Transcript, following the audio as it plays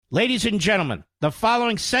Ladies and gentlemen, the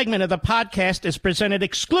following segment of the podcast is presented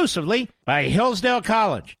exclusively by Hillsdale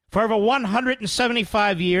College. For over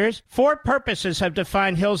 175 years, four purposes have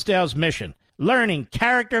defined Hillsdale's mission: learning,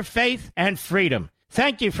 character, faith, and freedom.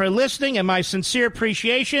 Thank you for listening, and my sincere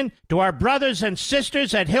appreciation to our brothers and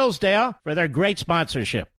sisters at Hillsdale for their great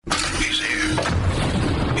sponsorship. He's here.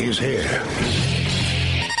 He's here.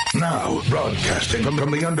 Now, broadcasting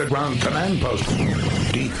from the underground command post,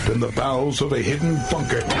 deep in the bowels of a hidden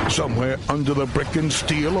bunker, somewhere under the brick and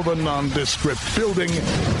steel of a nondescript building,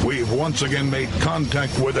 we've once again made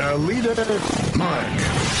contact with our leader, Mark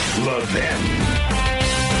Levin.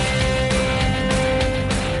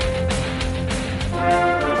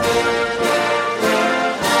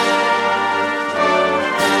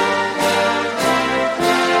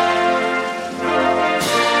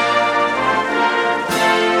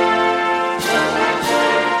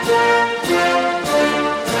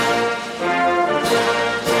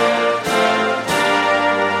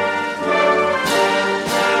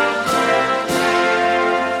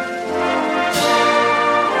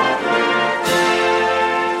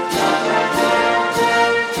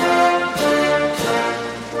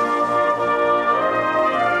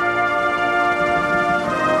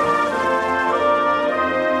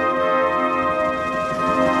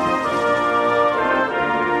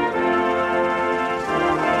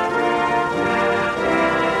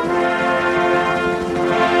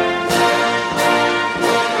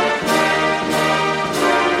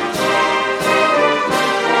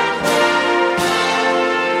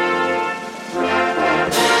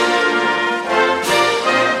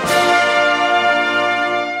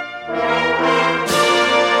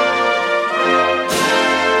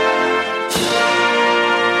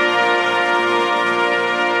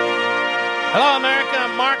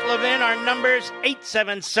 Numbers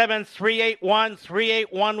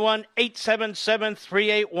 877-381-3811,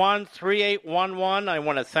 877-381-3811. I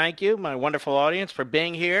want to thank you, my wonderful audience, for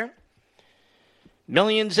being here.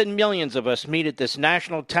 Millions and millions of us meet at this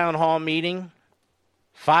national town hall meeting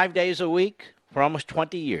 5 days a week for almost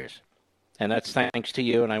 20 years. And that's thanks to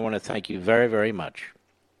you, and I want to thank you very, very much.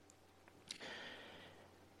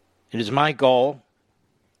 It is my goal,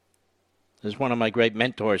 as one of my great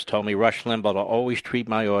mentors told me, Rush Limbaugh, to always treat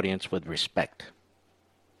my audience with respect.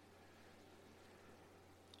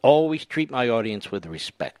 Always treat my audience with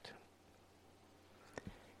respect.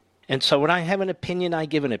 And so when I have an opinion, I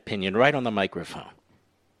give an opinion right on the microphone.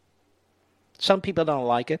 Some people don't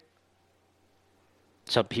like it.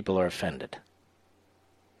 Some people are offended.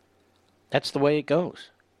 That's the way it goes.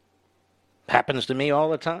 Happens to me all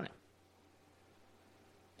the time.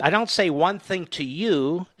 I don't say one thing to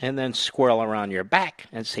you and then squirrel around your back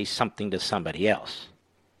and say something to somebody else.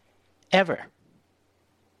 Ever.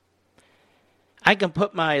 I can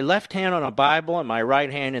put my left hand on a Bible and my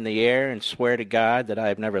right hand in the air and swear to God that I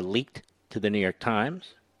have never leaked to the New York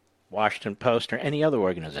Times, Washington Post, or any other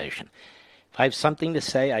organization. If I have something to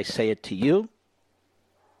say, I say it to you.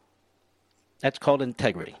 That's called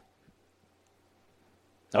integrity.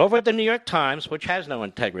 Over at the New York Times, which has no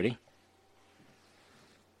integrity,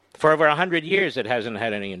 for over 100 years, it hasn't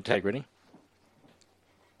had any integrity.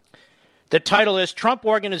 The title is Trump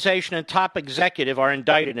Organization and Top Executive Are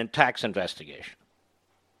Indicted in Tax Investigation.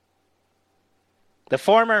 The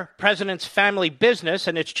former president's family business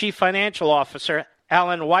and its chief financial officer,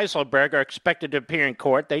 Allen Weisselberg, are expected to appear in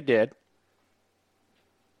court. They did.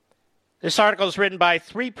 This article is written by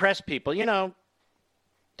three press people.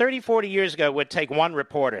 30, 40 years ago, it would take one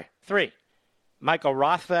reporter. Three. Michael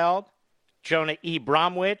Rothfeld, Jonah E.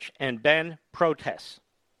 Brnovich, and Ben Protess.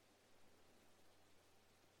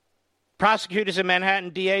 Prosecutors in Manhattan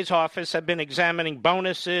D.A.'s office have been examining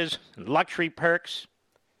bonuses and luxury perks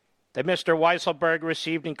that Mr. Weisselberg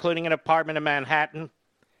received, including an apartment in Manhattan,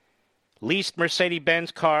 leased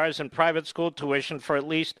Mercedes-Benz cars, and private school tuition for at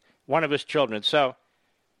least one of his children. So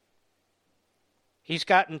he's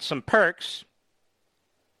gotten some perks,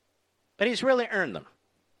 but he's really earned them.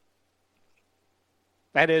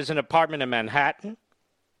 That is an apartment in Manhattan,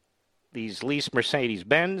 these leased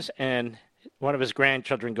Mercedes-Benz, and one of his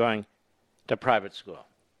grandchildren going to private school.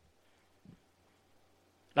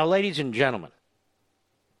 Now, ladies and gentlemen,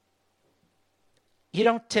 you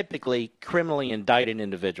don't typically criminally indict an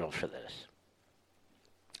individual for this,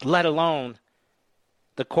 let alone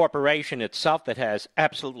the corporation itself that has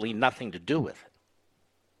absolutely nothing to do with it.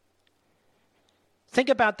 Think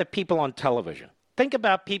about the people on television. Think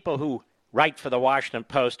about people who write for the Washington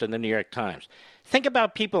Post and the New York Times. Think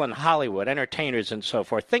about people in Hollywood, entertainers and so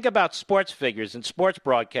forth. Think about sports figures and sports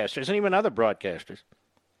broadcasters and even other broadcasters.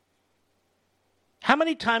 How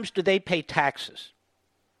many times do they pay taxes?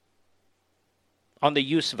 on the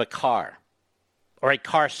use of a car or a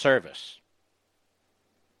car service?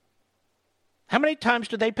 How many times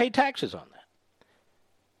do they pay taxes on that?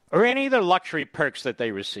 Or any of the luxury perks that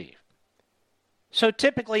they receive? So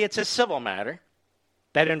typically it's a civil matter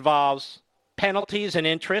that involves penalties and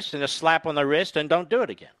interest and a slap on the wrist and don't do it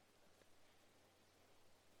again.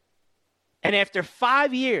 And after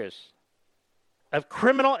 5 years of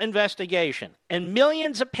criminal investigation and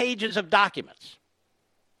millions of pages of documents,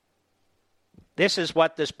 this is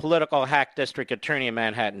what this political hack district attorney in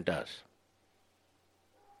Manhattan does.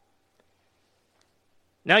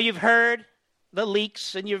 Now, you've heard the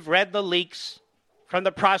leaks and you've read the leaks from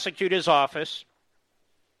the prosecutor's office.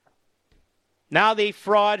 Now the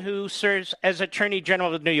fraud who serves as Attorney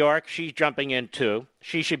General of New York, she's jumping in too.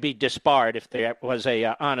 She should be disbarred if there was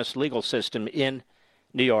a honest legal system in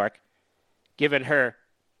New York, given her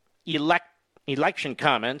election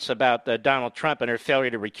comments about Donald Trump and her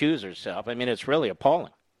failure to recuse herself. I mean, it's really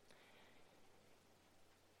appalling.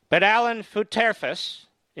 But Allen Weisselberg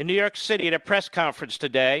in New York City at a press conference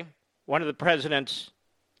today, one of the president's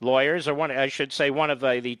lawyers, or one of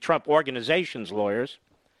the Trump organization's lawyers,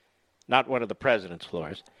 not one of the president's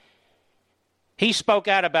lawyers, he spoke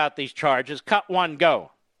out about these charges. Cut one,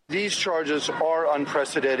 go. These charges are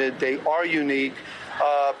unprecedented. They are unique.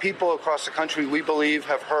 People across the country, we believe,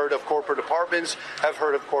 have heard of corporate apartments, have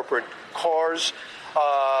heard of corporate cars.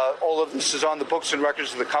 All of this is on the books and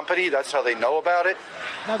records of the company. That's how they know about it.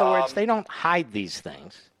 In other words, they don't hide these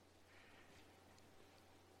things.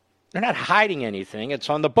 They're not hiding anything. It's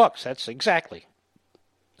on the books. That's exactly.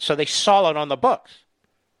 So they saw it on the books.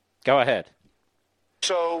 Go ahead.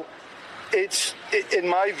 So it's, in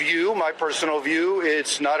my view, my personal view,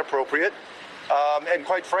 it's not appropriate. And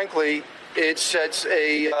quite frankly, it sets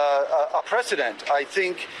a precedent. I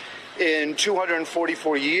think in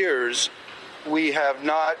 244 years, we have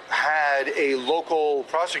not had a local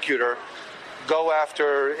prosecutor go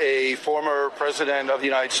after a former president of the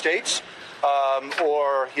United States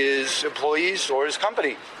or his employees or his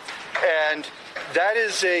company. And that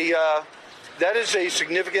is a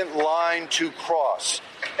significant line to cross.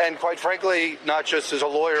 And quite frankly, not just as a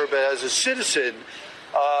lawyer, but as a citizen,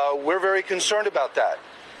 we're very concerned about that.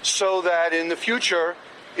 So that in the future,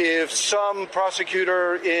 if some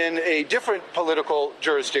prosecutor in a different political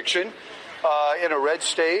jurisdiction, in a red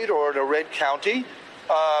state or in a red county,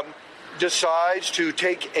 decides to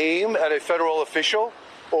take aim at a federal official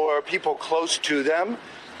or people close to them,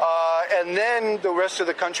 and then the rest of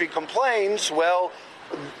the country complains, well,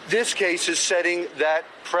 this case is setting that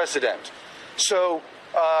precedent. So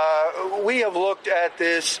we have looked at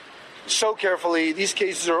this so carefully. These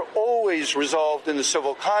cases are always resolved in the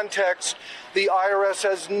civil context. The IRS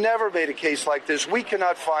has never made a case like this. We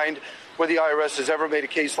cannot find where the IRS has ever made a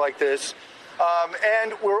case like this.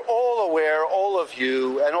 And we're all aware, all of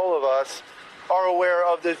you and all of us are aware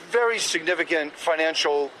of the very significant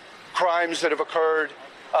financial crimes that have occurred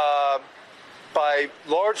by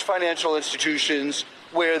large financial institutions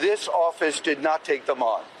where this office did not take them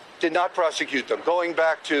on, did not prosecute them. Going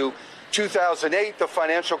back to 2008, the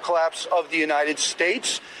financial collapse of the United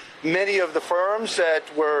States, many of the firms that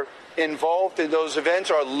were involved in those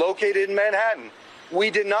events are located in Manhattan. We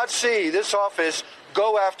did not see this office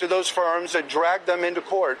go after those firms and drag them into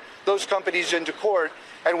court, those companies into court,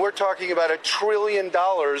 and we're talking about $1 trillion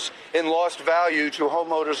in lost value to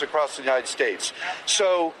homeowners across the United States.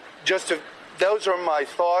 So those are my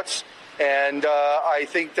thoughts, and I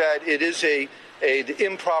think that it is an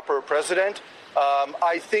improper precedent.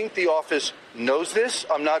 I think the office knows this.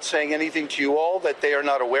 I'm not saying anything to you all that they are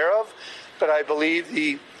not aware of, but I believe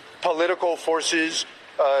the political forces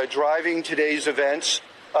driving today's events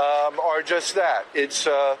are just that. It's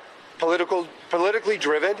politically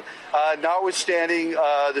driven, notwithstanding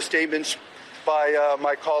the statements by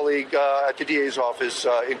my colleague at the DA's office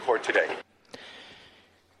in court today.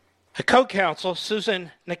 A co-counsel,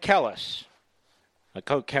 Susan Nikellis, a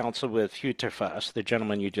co-counsel with Futerfas, the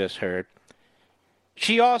gentleman you just heard,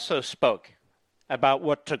 she also spoke about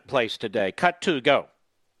what took place today. Cut two, go.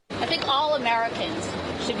 I think all Americans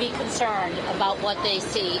should be concerned about what they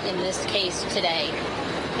see in this case today.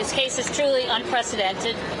 This case is truly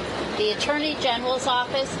unprecedented. The Attorney General's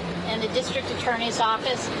office and the District Attorney's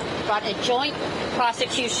office brought a joint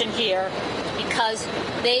prosecution here because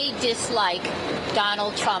they dislike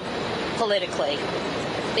Donald Trump politically.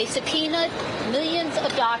 They subpoenaed millions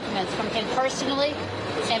of documents from him personally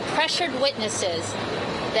and pressured witnesses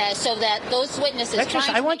so that those witnesses...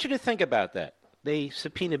 I want you to think about that. They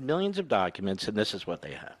subpoenaed millions of documents, and this is what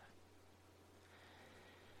they have.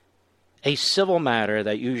 A civil matter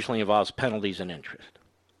that usually involves penalties and interest,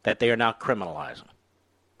 that they are now criminalizing.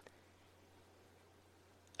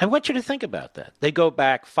 I want you to think about that. They go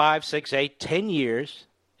back 5, 6, 8, 10 years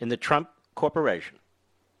in the Trump Corporation.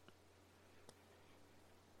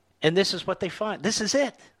 And this is what they find. This is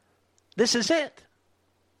it. This is it.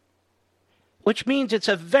 Which means it's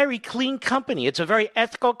a very clean company. It's a very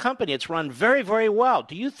ethical company. It's run very, very well.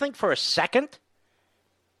 Do you think for a second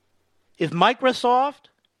if Microsoft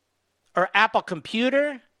or Apple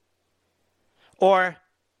Computer or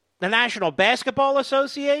the National Basketball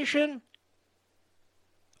Association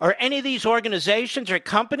or any of these organizations or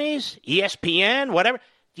companies, ESPN, whatever,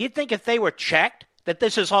 do you think if they were checked that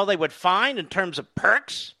this is all they would find in terms of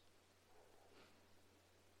perks?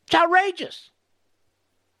 It's outrageous.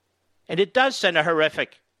 And it does send a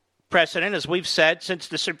horrific precedent, as we've said, since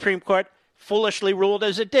the Supreme Court foolishly ruled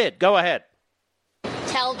as it did. Go ahead.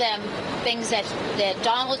 Tell them things that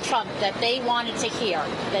Donald Trump, that they wanted to hear,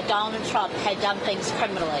 that Donald Trump had done things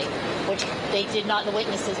criminally, which they did not, the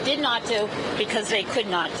witnesses did not do because they could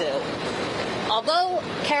not do. Although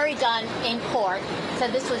Kerry Dunn in court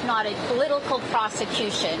said this was not a political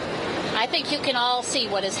prosecution, I think you can all see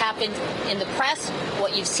what has happened in the press,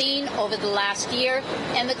 what you've seen over the last year,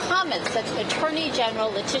 and the comments that Attorney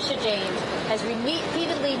General Letitia James has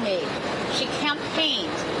repeatedly made. She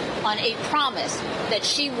campaigned on a promise that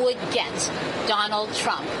she would get Donald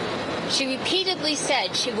Trump. She repeatedly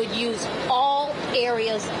said she would use all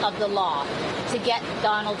areas of the law to get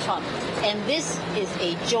Donald Trump. And this is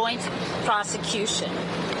a joint prosecution.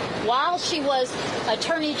 While she was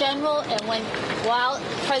Attorney General and while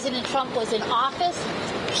President Trump was in office,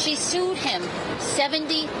 she sued him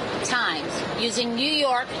 70 times using New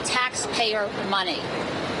York taxpayer money.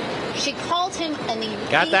 She called him an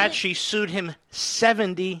impede. Got that? She sued him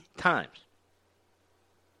 70 times.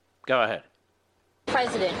 Go ahead.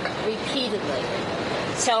 President repeatedly.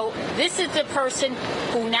 So this is the person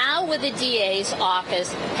who now with the DA's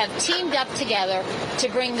office have teamed up together to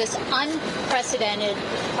bring this unprecedented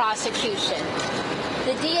prosecution.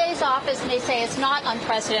 The DA's office may say it's not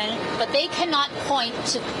unprecedented, but they cannot point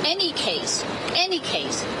to any case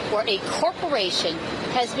where a corporation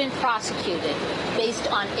has been prosecuted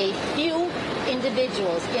based on a few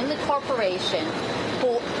individuals in the corporation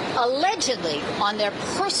who allegedly on their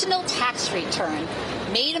personal tax return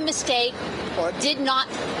made a mistake or did not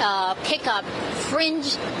pick up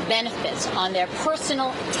fringe benefits on their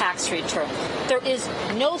personal tax return. There is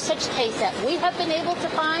no such case that we have been able to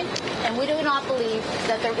find, and we do not believe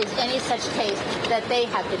that there is any such case that they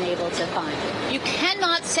have been able to find. You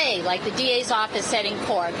cannot say, like the DA's office said in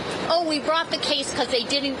court, oh, we brought the case because they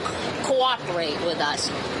didn't cooperate with us.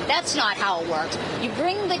 That's not how it works. You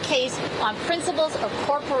bring the case on principles of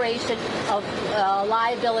corporation, of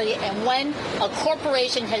liability, and when a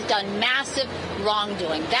corporation has done massive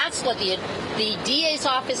wrongdoing. That's what the DA's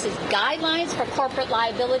office's guidelines for corporate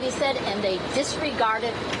liability said, and they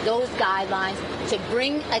disregarded those guidelines to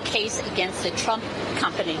bring a case against the Trump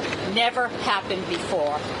company. Never happened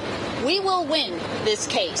before. We will win this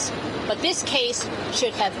case, but this case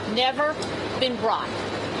should have never been brought.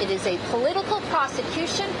 It is a political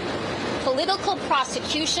prosecution. Political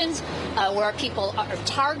prosecutions where people are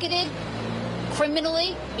targeted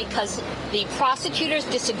criminally because the prosecutors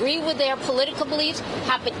disagree with their political beliefs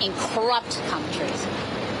happen in corrupt countries.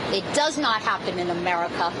 It does not happen in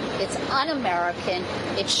America. It's un-American.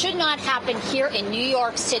 It should not happen here in New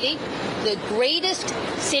York City, the greatest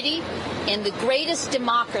city in the greatest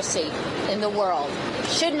democracy in the world. It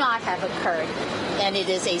should not have occurred. And it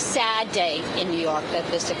is a sad day in New York that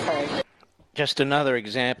this occurred. Just another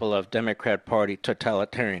example of Democrat Party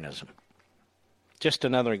totalitarianism. Just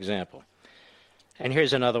another example. And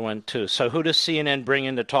here's another one, too. So who does CNN bring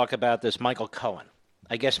in to talk about this? Michael Cohen.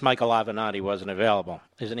 I guess Michael Avenatti wasn't available.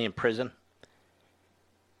 Isn't he in prison?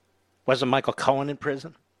 Wasn't Michael Cohen in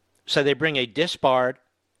prison? So they bring a disbarred,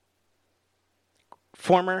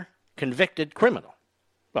 former convicted criminal.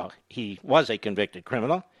 Well, he was a convicted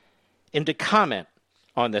criminal, in to comment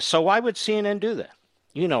on this. So why would CNN do that?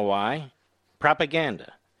 You know why.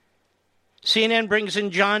 Propaganda. CNN brings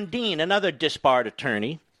in John Dean, another disbarred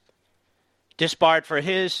attorney, disbarred for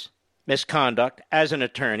his misconduct as an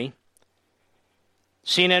attorney.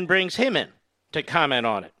 CNN brings him in to comment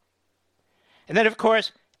on it. And then, of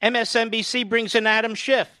course, MSNBC brings in Adam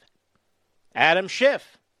Schiff. Adam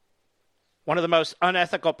Schiff, one of the most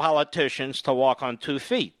unethical politicians to walk on 2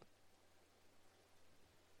 feet.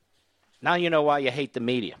 Now you know why you hate the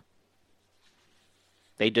media.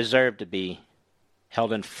 They deserve to be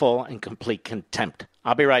held in full and complete contempt.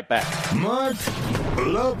 I'll be right back. Mark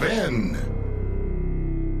Levin.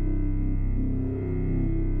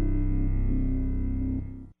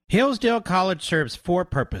 Hillsdale College serves 4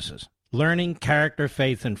 purposes: learning, character,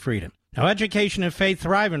 faith, and freedom. Now, education and faith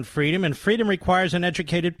thrive in freedom, and freedom requires an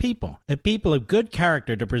educated people, a people of good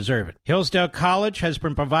character to preserve it. Hillsdale College has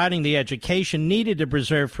been providing the education needed to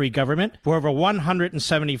preserve free government for over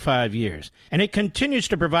 175 years, and it continues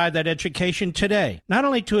to provide that education today, not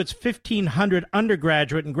only to its 1,500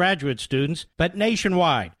 undergraduate and graduate students, but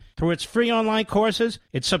nationwide, through its free online courses,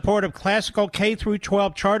 its support of classical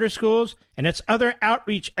K-12 charter schools, and its other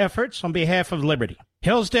outreach efforts on behalf of liberty.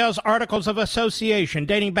 Hillsdale's Articles of Association,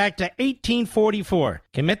 dating back to 1844,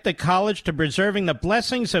 commit the college to preserving the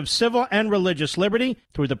blessings of civil and religious liberty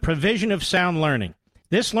through the provision of sound learning.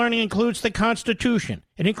 This learning includes the Constitution.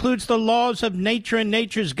 It includes the laws of nature and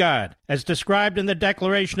nature's God, as described in the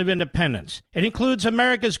Declaration of Independence. It includes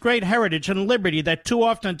America's great heritage and liberty that too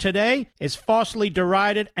often today is falsely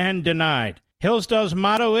derided and denied. Hillsdale's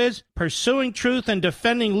motto is pursuing truth and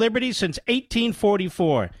defending liberty since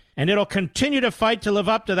 1844, and it'll continue to fight to live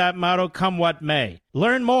up to that motto come what may.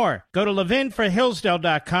 Learn more. Go to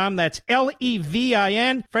levinforhillsdale.com. That's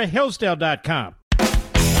Levin for Hillsdale.com.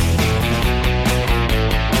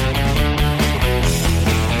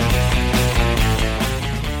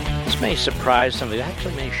 This may surprise some of you.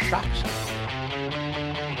 Actually may shock some of you.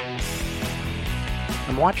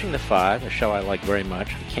 I'm watching The Five, a show I like very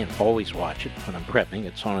much. I can't always watch it when I'm prepping.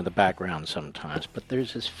 It's on in the background sometimes. But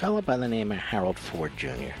there's this fellow by the name of Harold Ford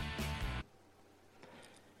Jr.,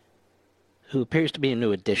 who appears to be a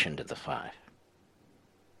new addition to The Five.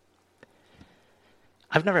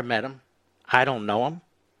 I've never met him. I don't know him.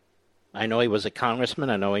 I know he was a congressman.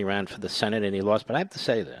 I know he ran for the Senate and he lost. But I have to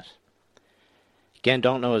say this. Again,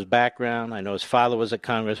 don't know his background. I know his father was a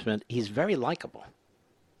congressman. He's very likable.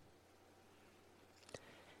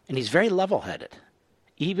 And he's very level-headed,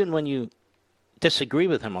 even when you disagree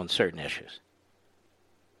with him on certain issues.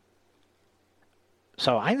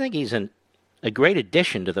 So I think he's a great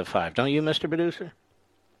addition to The Five. Don't you, Mr. Producer?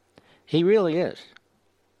 He really is.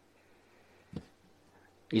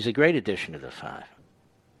 He's a great addition to The Five.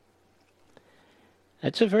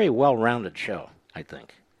 It's a very well-rounded show, I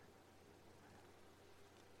think.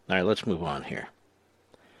 All right, let's move on here.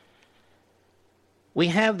 We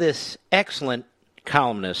have this excellent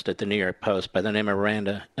columnist at the New York Post by the name of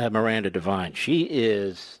Miranda Devine. She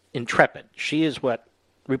is intrepid. She is what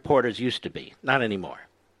reporters used to be, not anymore.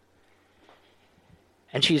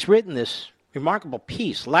 And she's written this remarkable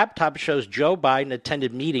piece. Laptop shows Joe Biden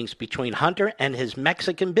attended meetings between Hunter and his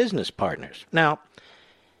Mexican business partners. Now,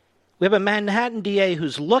 we have a Manhattan D.A.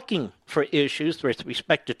 who's looking for issues with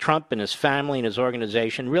respect to Trump and his family and his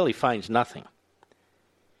organization, really finds nothing.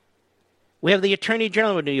 We have the Attorney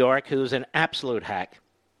General of New York, who's an absolute hack.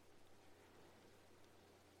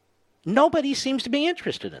 Nobody seems to be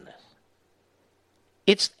interested in this.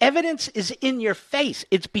 Its evidence is in your face.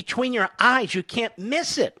 It's between your eyes. You can't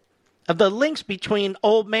miss it. Of the links between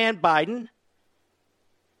old man Biden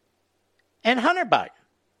and Hunter Biden.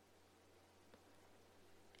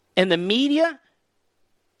 And the media,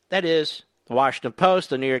 that is, the Washington Post,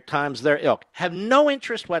 the New York Times, their ilk, have no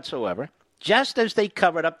interest whatsoever, just as they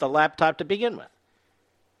covered up the laptop to begin with.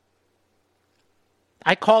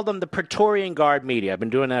 I call them the Praetorian Guard media. I've been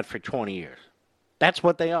doing that for 20 years. That's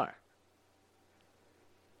what they are.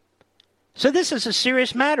 So this is a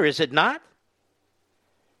serious matter, is it not?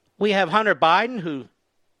 We have Hunter Biden, who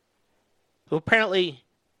apparently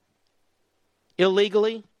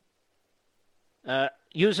illegally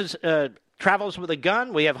travels with a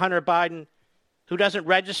gun. We have Hunter Biden, who doesn't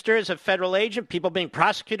register as a federal agent. People being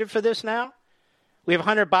prosecuted for this now. We have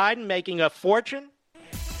Hunter Biden making a fortune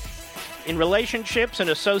in relationships and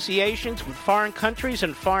associations with foreign countries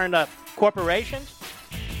and foreign corporations.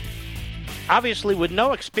 Obviously with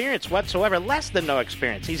no experience whatsoever, less than no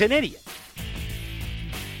experience. He's an idiot.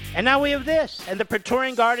 And now we have this, and the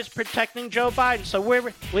Praetorian Guard is protecting Joe Biden. So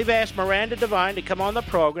we've asked Miranda Devine to come on the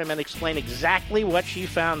program and explain exactly what she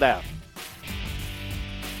found out.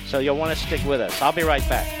 So you'll want to stick with us. I'll be right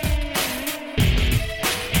back.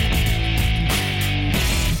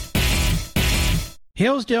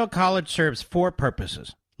 Hillsdale College serves four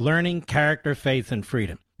purposes: learning, character, faith, and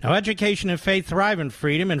freedom. Now, education and faith thrive in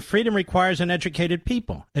freedom, and freedom requires an educated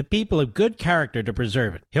people, a people of good character to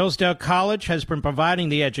preserve it. Hillsdale College has been providing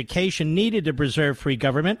the education needed to preserve free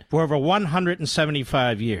government for over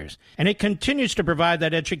 175 years, and it continues to provide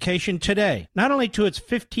that education today, not only to its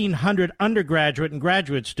 1,500 undergraduate and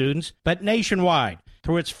graduate students, but nationwide,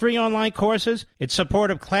 through its free online courses, its support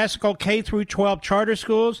of classical K-12 charter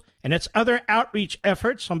schools, and its other outreach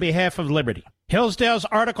efforts on behalf of liberty. Hillsdale's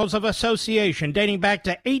Articles of Association, dating back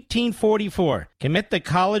to 1844, commit the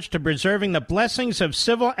college to preserving the blessings of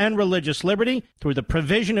civil and religious liberty through the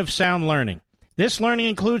provision of sound learning. This learning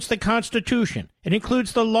includes the Constitution. It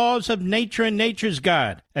includes the laws of nature and nature's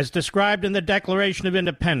God, as described in the Declaration of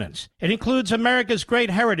Independence. It includes America's great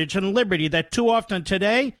heritage and liberty that too often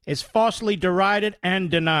today is falsely derided and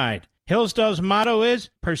denied. Hillsdale's motto is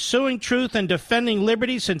pursuing truth and defending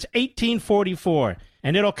liberty since 1844,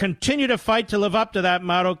 and it'll continue to fight to live up to that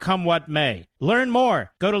motto come what may. Learn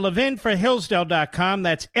more. Go to levinforhillsdale.com.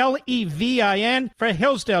 That's Levin for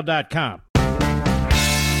Hillsdale.com.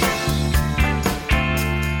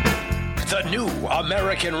 The new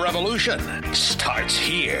American Revolution starts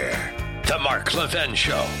here. The Mark Levin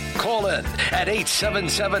Show. Call in at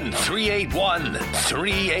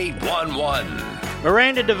 877-381-3811.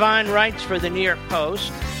 Miranda Devine writes for the New York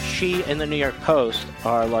Post. She and the New York Post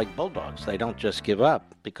are like bulldogs. They don't just give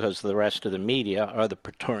up because the rest of the media are the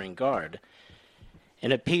Praetorian Guard.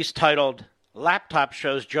 In a piece titled, Laptop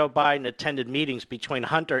Shows Joe Biden Attended Meetings Between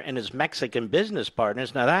Hunter and His Mexican Business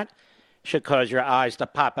Partners. Now that should cause your eyes to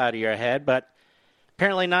pop out of your head, but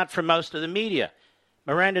apparently not for most of the media.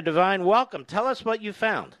 Miranda Devine, welcome. Tell us what you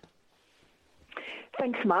found.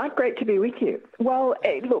 Thanks, Mark. Great to be with you. Well,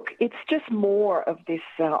 look, it's just more of this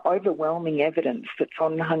overwhelming evidence that's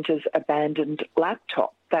on Hunter's abandoned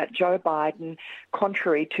laptop that Joe Biden,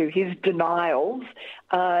 contrary to his denials,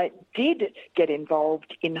 did get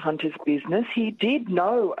involved in Hunter's business. He did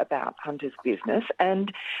know about Hunter's business,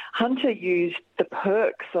 and Hunter used the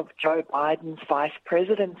perks of Joe Biden's vice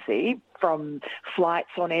presidency, from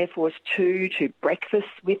flights on Air Force Two to breakfasts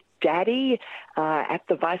with Daddy at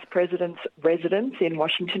the vice president's residence in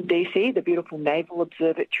Washington, D.C., the beautiful Naval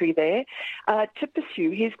Observatory there, to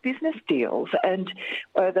pursue his business deals. And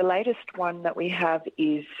the latest one that we have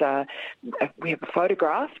is we have a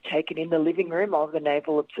photograph taken in the living room of the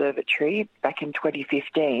Naval Observatory back in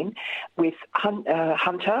 2015 with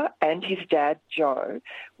Hunter and his dad, Joe,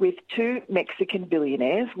 with two Mexican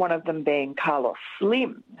billionaires, one of them being Carlos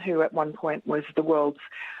Slim, who at one point was the world's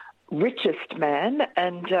richest man,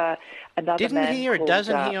 and another Didn't man he or called,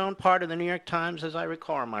 doesn't he own part of the New York Times, as I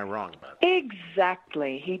recall? Or am I wrong about that?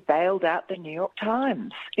 Exactly. He bailed out the New York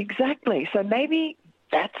Times. Exactly. So maybe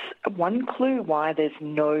that's one clue why there's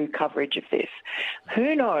no coverage of this.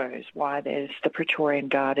 Who knows why there's the Praetorian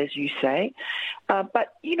Guard, as you say.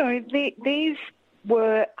 But, you know, these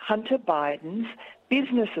were Hunter Biden's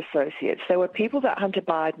business associates. They were people that Hunter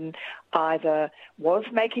Biden either was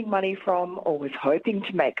making money from or was hoping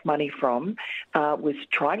to make money from, was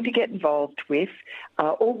trying to get involved with,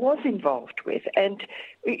 or was involved with. And,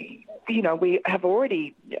 you know, we have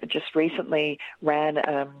already just recently ran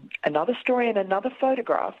another story and another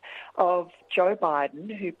photograph of Joe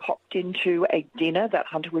Biden, who popped into a dinner that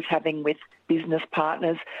Hunter was having with business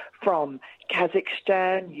partners from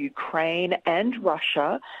Kazakhstan, Ukraine, and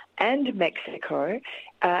Russia, and Mexico,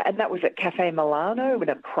 and that was at Cafe Milano in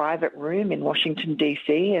a private room in Washington,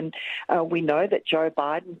 D.C., and we know that Joe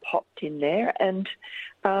Biden popped in there, and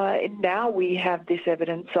now we have this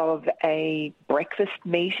evidence of a breakfast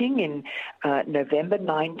meeting in November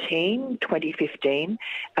 19, 2015,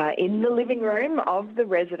 in the living room of the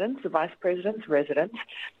residence, the vice president's residence,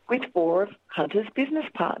 with four of Hunter's business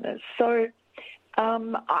partners. So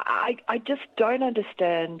I just don't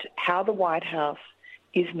understand how the White House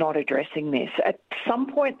is not addressing this. At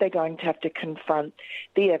some point, they're going to have to confront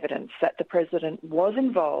the evidence that the president was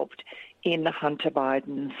involved in Hunter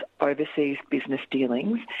Biden's overseas business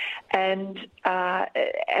dealings. And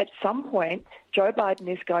at some point, Joe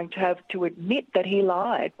Biden is going to have to admit that he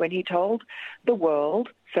lied when he told the world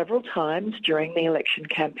several times during the election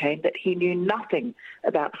campaign that he knew nothing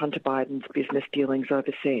about Hunter Biden's business dealings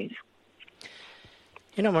overseas.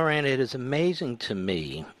 You know, Miranda, it is amazing to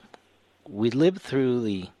me. We lived through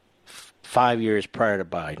the 5 years prior to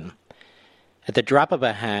Biden. At the drop of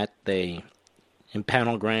a hat, they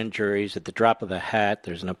impanel grand juries. At the drop of a hat,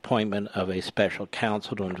 there's an appointment of a special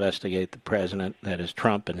counsel to investigate the president, that is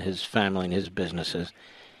Trump and his family and his businesses.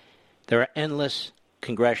 There are endless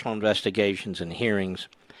congressional investigations and hearings.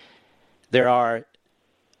 There are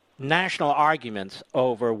national arguments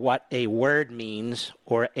over what a word means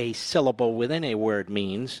or a syllable within a word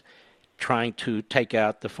means, trying to take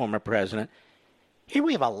out the former president. Here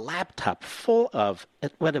we have a laptop full of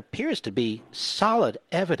what appears to be solid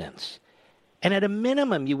evidence. And at a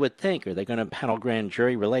minimum, you would think, are they going to panel grand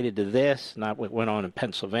jury related to this, not what went on in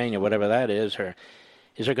Pennsylvania, whatever that is, or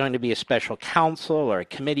is there going to be a special counsel or a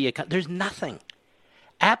committee? There's nothing.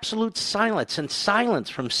 Absolute silence, and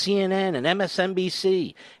silence from CNN and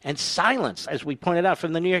MSNBC, and silence, as we pointed out,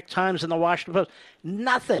 from the New York Times and the Washington Post.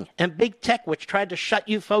 Nothing. And big tech, which tried to shut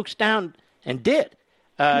you folks down and did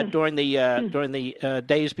during the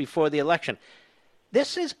days before the election.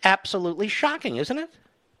 This is absolutely shocking, isn't it?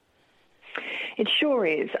 It sure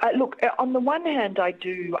is. Look, on the one hand, I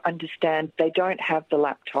do understand they don't have the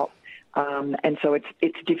laptop, and so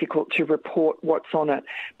it's difficult to report what's on it.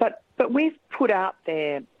 But we've put out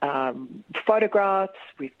there photographs,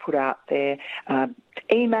 we've put out there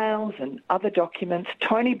emails and other documents.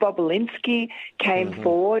 Tony Bobulinski came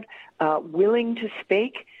forward willing to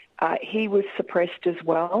speak. He was suppressed as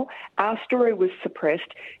well. Our story was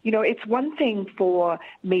suppressed. You know, it's one thing for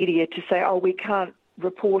media to say, oh, we can't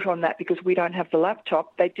report on that because we don't have the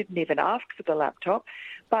laptop. They didn't even ask for the laptop.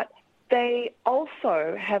 But they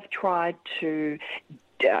also have tried to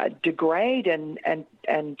degrade and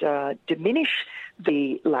diminish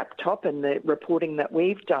the laptop and the reporting that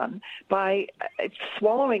we've done by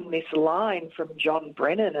swallowing this line from John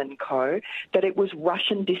Brennan and co. that it was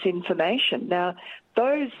Russian disinformation. Now,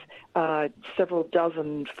 those several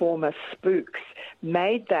dozen former spooks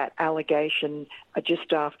made that allegation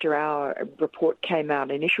just after our report came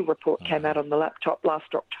out, initial report came out on the laptop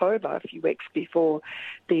last October, a few weeks before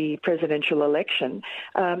the presidential election.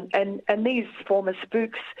 And these former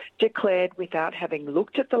spooks declared, without having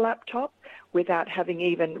looked at the laptop, without having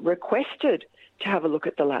even requested to have a look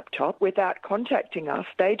at the laptop, without contacting us,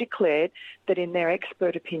 they declared that in their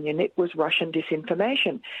expert opinion it was Russian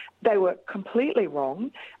disinformation. They were completely wrong,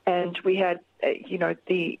 and we had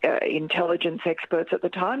the intelligence experts at the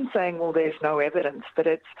time saying, well, there's no evidence that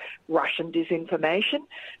it's Russian disinformation.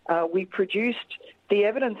 We produced the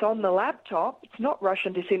evidence on the laptop. It's not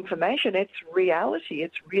Russian disinformation, it's reality.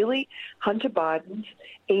 It's really Hunter Biden's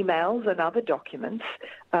emails and other documents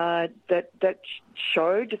that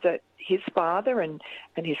showed that his father and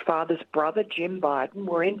his father's brother, Jim Biden,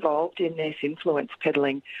 were involved in this influence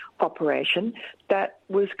peddling operation that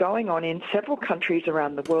was going on in several countries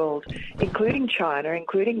around the world, including China,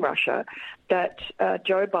 including Russia, that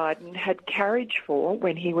Joe Biden had carriage for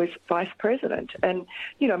when he was vice president. And,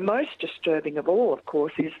 most disturbing of all, of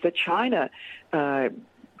course, is the China,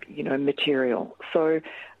 material. So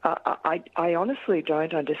I honestly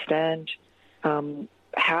don't understand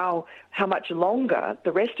how much longer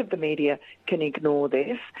the rest of the media can ignore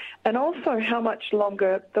this, and also how much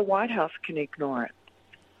longer the White House can ignore it.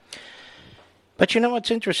 But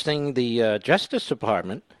what's interesting? The Justice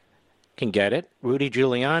Department can get it. Rudy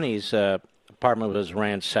Giuliani's apartment was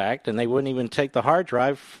ransacked, and they wouldn't even take the hard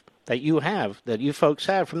drive that you folks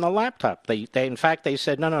have from the laptop. They in fact, they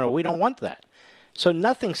said, no, we don't want that. So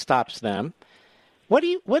nothing stops them. What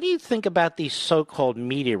do you think about these so-called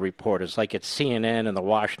media reporters, like at CNN and the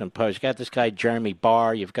Washington Post? You got this guy Jeremy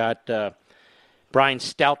Barr. You've got Brian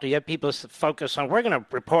Stelter. You have people focus on, we're going to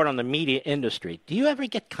report on the media industry. Do you ever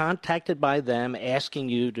get contacted by them asking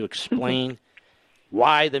you to explain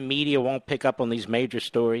why the media won't pick up on these major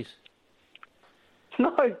stories?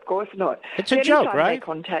 No, of course not. It's a joke, right? They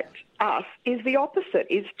contact us is the opposite,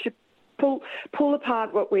 is to pull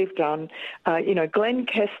apart what we've done. Glenn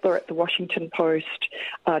Kessler at the Washington Post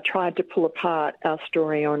tried to pull apart our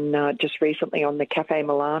story on just recently on the Cafe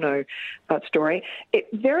Milano story.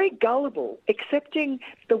 Very gullible, accepting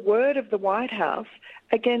the word of the White House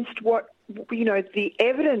against what, the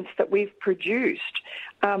evidence that we've produced.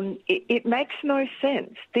 It makes no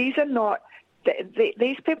sense. These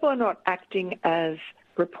people are not acting as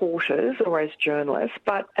reporters or as journalists,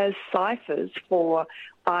 but as ciphers for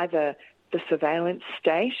either the surveillance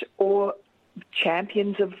state or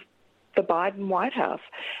champions of the Biden White House,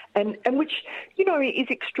 and which, is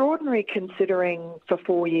extraordinary considering for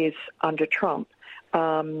 4 years under Trump,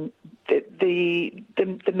 the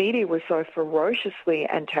media was so ferociously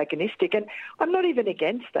antagonistic. And I'm not even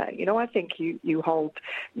against that. I think you hold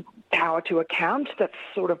power to account. That's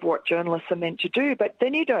sort of what journalists are meant to do. But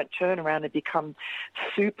then you don't turn around and become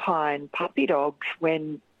supine puppy dogs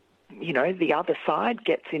when the other side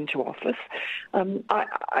gets into office.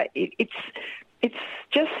 It's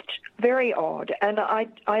just very odd. And I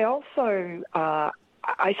also I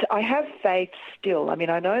have faith still. I mean,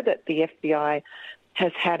 I know that the FBI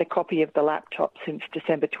has had a copy of the laptop since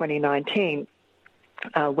December 2019.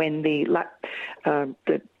 When the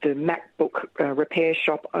MacBook repair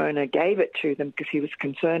shop owner gave it to them because he was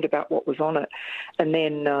concerned about what was on it. And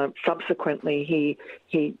then subsequently he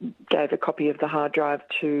gave a copy of the hard drive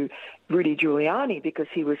to Rudy Giuliani because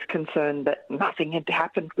he was concerned that nothing had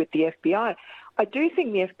happened with the FBI. I do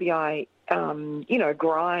think the FBI,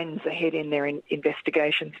 grinds ahead in their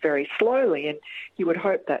investigations very slowly, and you would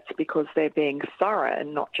hope that's because they're being thorough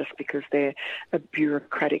and not just because they're a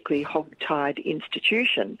bureaucratically hog-tied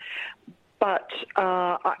institution. But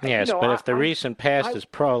but if the recent past is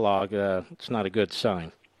prologue, it's not a good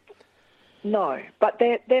sign. No, but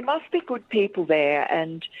there must be good people there,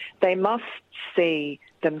 and they must see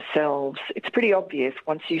themselves. It's pretty obvious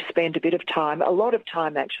once you spend a bit of time, a lot of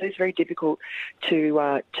time actually. It's very difficult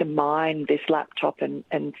to mine this laptop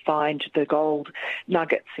and find the gold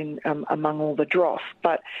nuggets in among all the dross.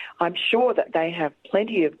 But I'm sure that they have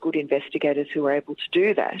plenty of good investigators who are able to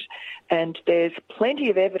do that. And there's plenty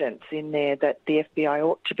of evidence in there that the FBI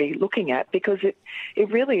ought to be looking at, because it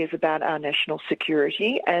really is about our national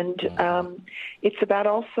security, and it's about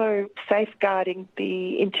also safeguarding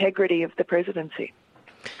the integrity of the presidency.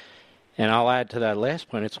 And I'll add to that last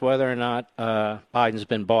point, it's whether or not Biden's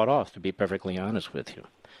been bought off, to be perfectly honest with you.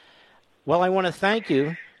 Well, I want to thank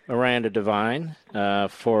you, Miranda Devine,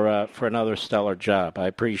 for another stellar job. I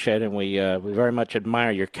appreciate it, and we very much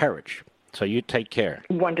admire your courage. So you take care.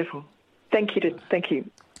 Wonderful. Thank you. Thank you.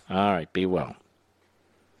 All right, be well.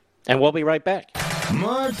 And we'll be right back.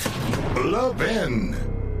 Mark Levin.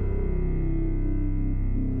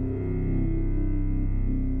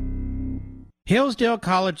 Hillsdale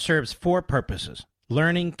College serves 4 purposes: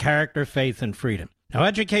 learning, character, faith, and freedom. Now,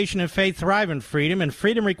 education and faith thrive in freedom, and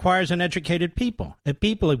freedom requires an educated people, a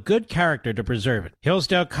people of good character to preserve it.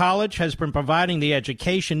 Hillsdale College has been providing the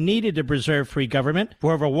education needed to preserve free government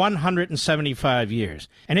for over 175 years,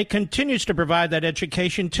 and it continues to provide that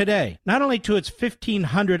education today, not only to its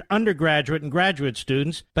 1,500 undergraduate and graduate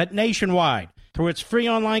students, but nationwide, through its free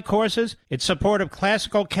online courses, its support of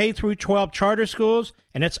classical K-12 charter schools,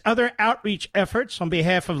 and its other outreach efforts on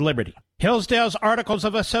behalf of liberty. Hillsdale's Articles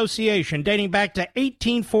of Association, dating back to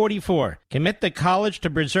 1844, commit the college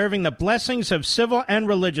to preserving the blessings of civil and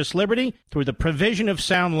religious liberty through the provision of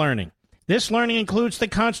sound learning. This learning includes the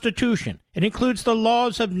Constitution. It includes the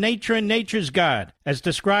laws of nature and nature's God, as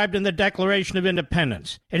described in the Declaration of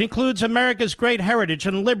Independence. It includes America's great heritage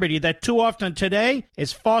and liberty that too often today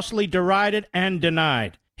is falsely derided and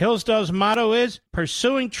denied. Hillsdale's motto is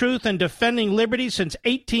pursuing truth and defending liberty since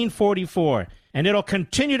 1844. And it'll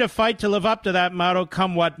continue to fight to live up to that motto,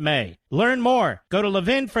 come what may. Learn more. Go to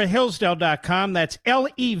levinforhillsdale.com. That's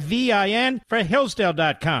Levin for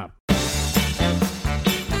Hillsdale.com.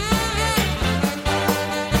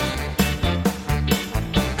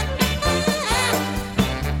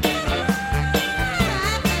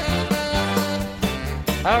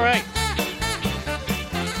 All right.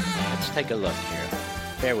 Let's take a look here.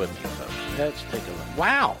 Bear with me, folks. Let's take a look.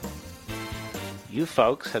 Wow. You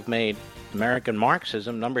folks have made American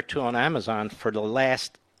Marxism number 2 on Amazon for the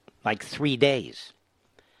last, 3 days.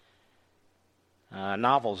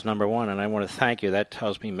 Novels number 1, and I want to thank you. That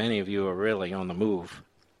tells me many of you are really on the move.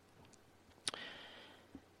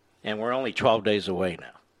 And we're only 12 days away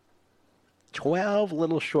now. 12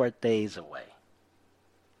 little short days away.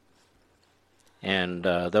 And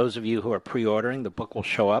those of you who are pre-ordering, the book will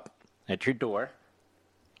show up at your door,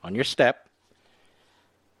 on your step,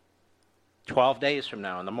 12 days from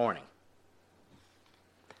now in the morning.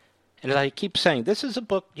 And as I keep saying, this is a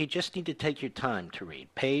book you just need to take your time to read,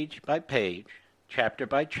 page by page, chapter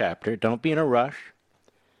by chapter. Don't be in a rush.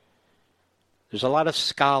 There's a lot of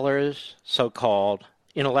scholars, so-called,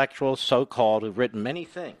 intellectuals, so-called, who've written many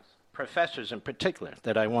things, professors in particular,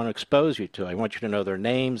 that I want to expose you to. I want you to know their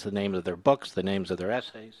names, the names of their books, the names of their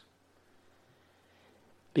essays,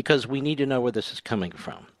 because we need to know where this is coming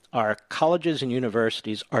from. Our colleges and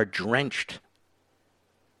universities are drenched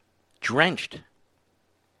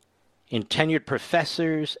in tenured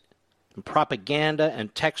professors, and propaganda,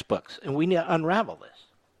 and textbooks. And we need to unravel this.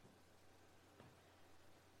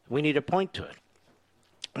 We need to point to it.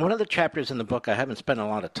 One of the chapters in the book I haven't spent a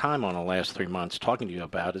lot of time on the last 3 months talking to you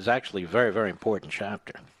about is actually a very, very important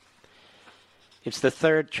chapter. It's the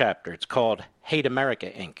 3rd chapter. It's called Hate America,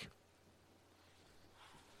 Inc.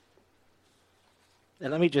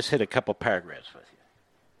 And let me just hit a couple paragraphs with you.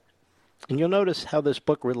 And you'll notice how this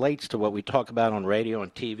book relates to what we talk about on radio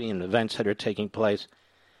and TV and events that are taking place.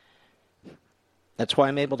 That's why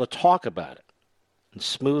I'm able to talk about it and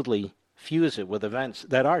smoothly fuse it with events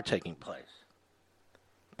that are taking place,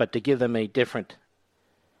 but to give them a different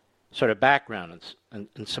sort of background and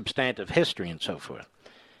substantive history and so forth.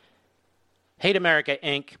 Hate America,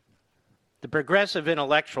 Inc., the progressive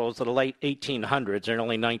intellectuals of the late 1800s and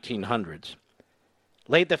early 1900s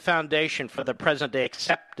laid the foundation for the present-day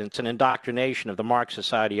acceptance and indoctrination of the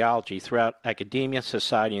Marxist ideology throughout academia,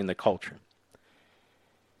 society, and the culture.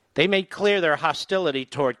 They made clear their hostility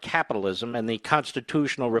toward capitalism and the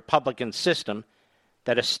constitutional republican system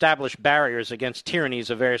that established barriers against tyrannies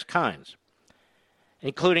of various kinds,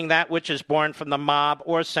 including that which is born from the mob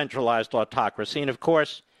or centralized autocracy, and, of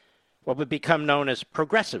course, what would become known as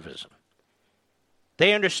progressivism.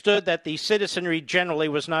 They understood that the citizenry generally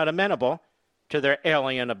was not amenable to their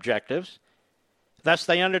alien objectives, Thus,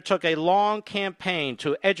 they undertook a long campaign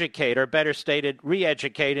to educate, or better stated,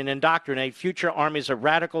 re-educate and indoctrinate future armies of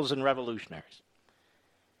radicals and revolutionaries,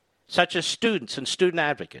 such as students and student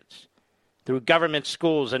advocates, through government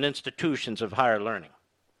schools and institutions of higher learning.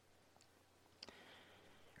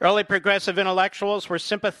 Early progressive intellectuals were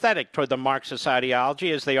sympathetic toward the Marxist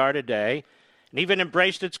ideology as they are today, and even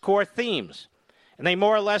embraced its core themes. And they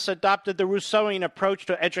more or less adopted the Rousseauian approach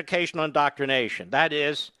to educational indoctrination. That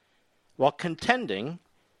is, while contending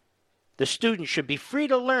the student should be free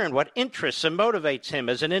to learn what interests and motivates him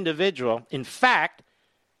as an individual, in fact,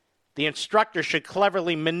 the instructor should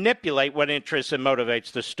cleverly manipulate what interests and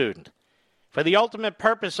motivates the student. For the ultimate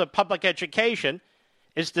purpose of public education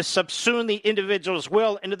is to subsume the individual's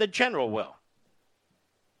will into the general will.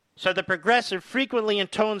 So the progressive frequently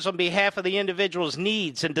intones on behalf of the individual's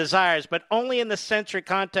needs and desires, but only in the sense or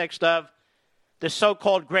context of the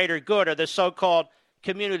so-called greater good or the so-called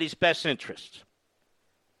community's best interests.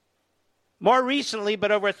 More recently,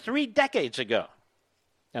 but over 3 decades ago,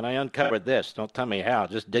 and I uncovered this, don't tell me how,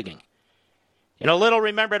 just digging, in a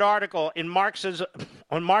little-remembered article on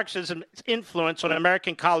Marxism's influence on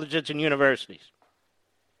American colleges and universities.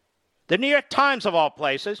 The New York Times, of all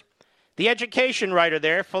places, the education writer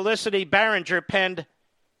there, Felicity Barringer, penned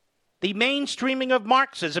The Mainstreaming of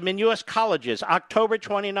Marxism in U.S. Colleges, October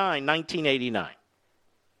 29, 1989.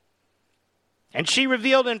 And she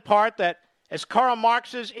revealed in part that as Karl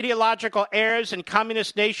Marx's ideological heirs in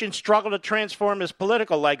communist nations struggle to transform his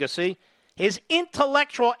political legacy, his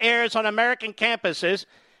intellectual heirs on American campuses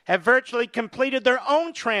have virtually completed their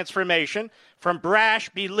own transformation from brash,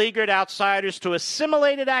 beleaguered outsiders to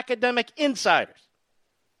assimilated academic insiders.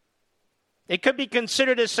 It could be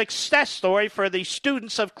considered a success story for the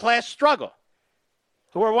students of class struggle,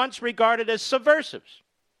 who were once regarded as subversives.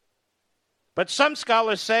 But some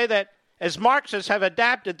scholars say that as Marxists have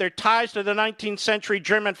adapted, their ties to the 19th century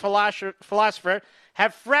German philosopher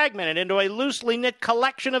have fragmented into a loosely knit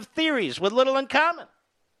collection of theories with little in common.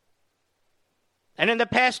 And in the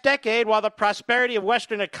past decade, while the prosperity of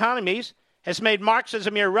Western economies has made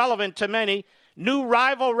Marxism irrelevant to many, new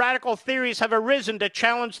rival radical theories have arisen to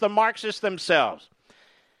challenge the Marxists themselves.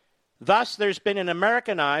 Thus, there's been an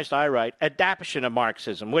Americanized, adaptation of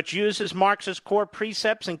Marxism, which uses Marxist core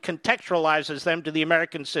precepts and contextualizes them to the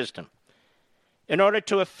American system in order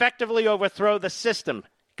to effectively overthrow the system,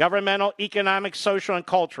 governmental, economic, social, and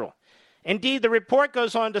cultural. Indeed, the report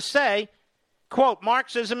goes on to say, quote,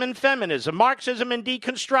 Marxism and feminism, Marxism and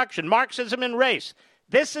deconstruction, Marxism and race.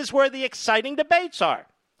 This is where the exciting debates are,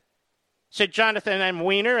 said Jonathan M.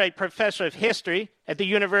 Weiner, a professor of history at the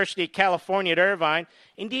University of California at Irvine.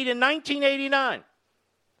 Indeed, in 1989,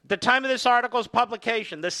 the time of this article's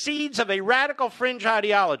publication, the seeds of a radical fringe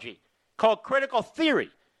ideology called critical theory,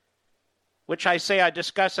 which I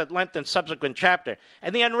discuss at length in subsequent chapter,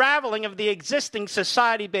 and the unraveling of the existing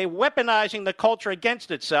society by weaponizing the culture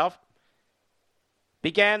against itself,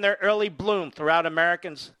 began their early bloom throughout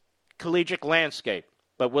Americans' collegiate landscape,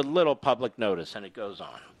 but with little public notice, and it goes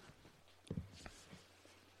on.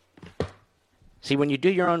 See, when you do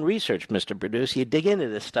your own research, Mr. Producer, you dig into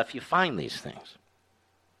this stuff, you find these things.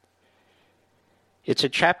 It's a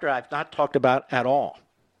chapter I've not talked about at all.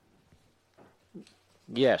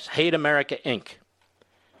 Yes, Hate America, Inc.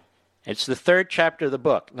 It's the 3rd chapter of the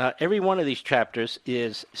book. Now, every one of these chapters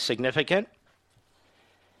is significant,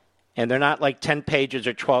 and they're not like 10 pages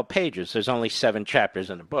or 12 pages. There's only 7 chapters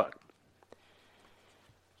in the book.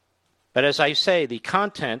 But as I say, the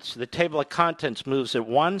contents, the table of contents moves at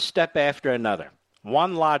one step after another,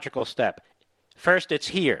 one logical step. First, it's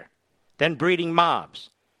here, then breeding mobs,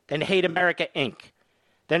 then Hate America, Inc.,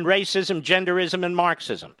 then racism, genderism, and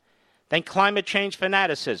Marxism, then climate change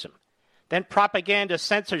fanaticism, then propaganda,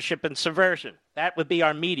 censorship, and subversion. That would be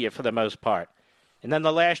our media for the most part. And then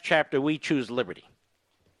the last chapter, We Choose Liberty.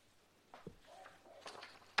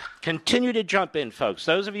 Continue to jump in, folks.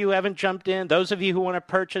 Those of you who haven't jumped in, those of you who want to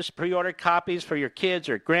purchase pre-order copies for your kids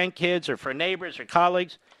or grandkids or for neighbors or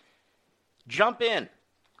colleagues, jump in,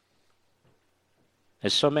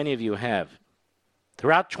 as so many of you have.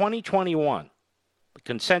 Throughout 2021, the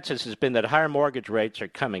consensus has been that higher mortgage rates are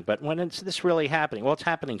coming. But when is this really happening? Well, it's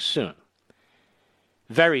happening soon.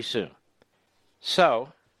 Very soon. So,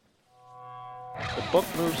 the book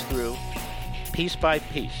moves through piece by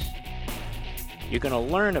piece. You're going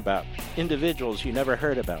to learn about individuals you never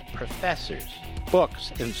heard about, professors,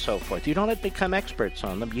 books, and so forth. You don't have to become experts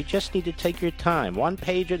on them. You just need to take your time, one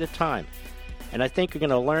page at a time. And I think you're going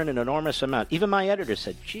to learn an enormous amount. Even my editor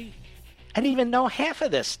said, gee, I didn't even know half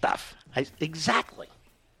of this stuff. Exactly.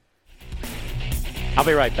 I'll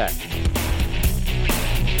be right back.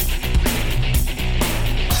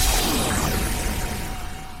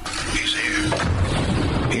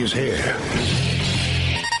 is here.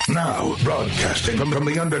 Now, broadcasting from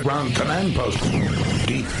the underground command post,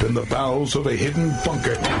 deep in the bowels of a hidden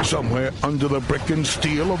bunker, somewhere under the brick and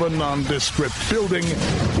steel of a nondescript building,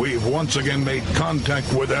 we've once again made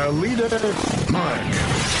contact with our leader, Mark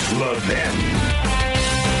Levin.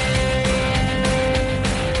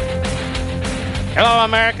 Hello,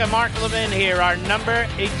 America. Mark Levin here. Our number,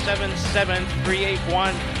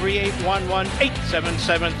 877-381-3811,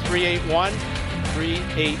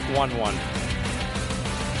 877-381-3811.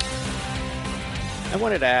 I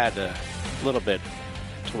wanted to add a little bit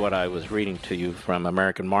to what I was reading to you from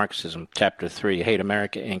American Marxism, Chapter 3, Hate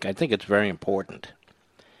America, Inc. I think it's very important.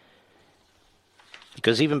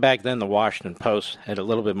 Because even back then, the Washington Post had a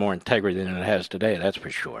little bit more integrity than it has today, that's for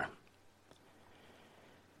sure.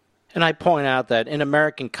 And I point out that in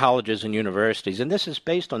American colleges and universities, and this is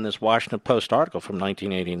based on this Washington Post article from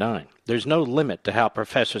 1989, there's no limit to how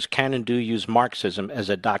professors can and do use Marxism as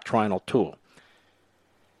a doctrinal tool.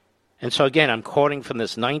 And so again, I'm quoting from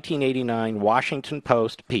this 1989 Washington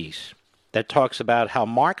Post piece that talks about how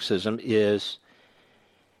Marxism is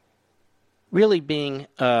really being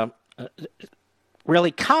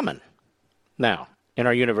really common now in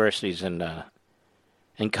our universities and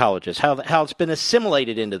colleges, how it's been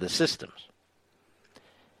assimilated into the systems.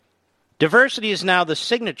 Diversity is now the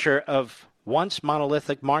signature of once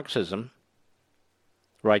monolithic Marxism,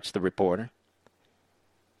 writes the reporter.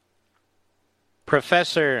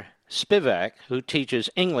 Professor Spivak, who teaches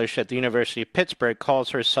English at the University of Pittsburgh,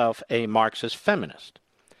 calls herself a Marxist feminist.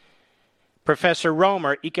 Professor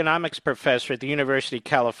Romer, economics professor at the University of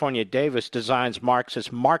California, Davis, designs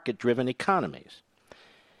Marxist market-driven economies.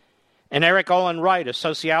 And Eric Olin Wright, a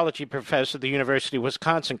sociology professor at the University of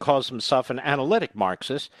Wisconsin, calls himself an analytic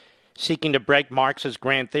Marxist, seeking to break Marx's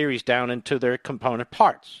grand theories down into their component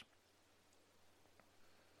parts.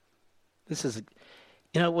 This is,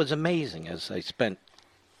 it was amazing as I spent,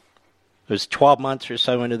 it was 12 months or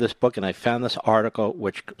so into this book, and I found this article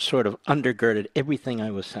which sort of undergirded everything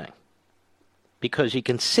I was saying. Because you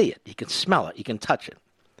can see it, you can smell it, you can touch it.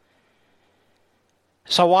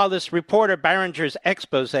 So while this reporter Barringer's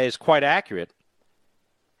expose is quite accurate,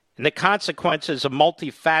 and the consequences of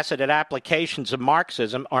multifaceted applications of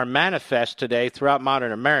Marxism are manifest today throughout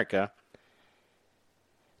modern America,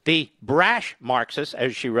 the brash Marxists,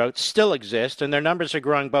 as she wrote, still exist, and their numbers are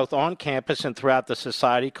growing both on campus and throughout the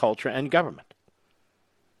society, culture, and government.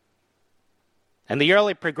 And the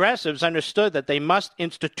early progressives understood that they must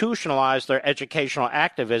institutionalize their educational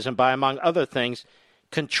activism by, among other things,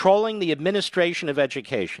 controlling the administration of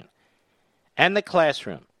education and the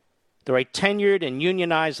classroom through a tenured and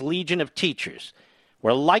unionized legion of teachers,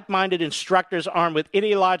 where like-minded instructors armed with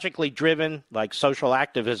ideologically driven, like social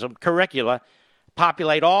activism, curricula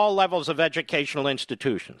populate all levels of educational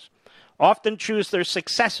institutions, often choose their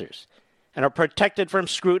successors, and are protected from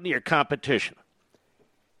scrutiny or competition.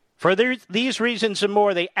 For these reasons and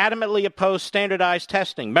more, they adamantly oppose standardized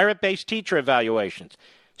testing, merit-based teacher evaluations,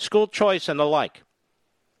 school choice, and the like.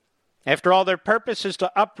 After all, their purpose is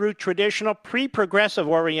to uproot traditional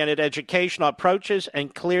pre-progressive-oriented educational approaches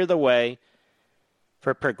and clear the way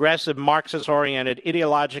for progressive Marxist-oriented,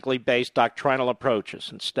 ideologically-based doctrinal approaches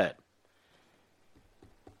instead.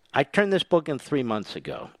 I turned this book in 3 months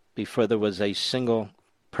ago, before there was a single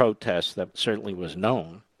protest that certainly was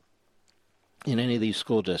known in any of these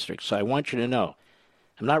school districts. So I want you to know,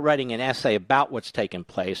 I'm not writing an essay about what's taken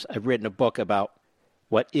place. I've written a book about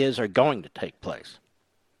what is or going to take place.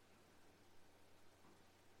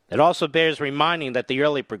 It also bears reminding that the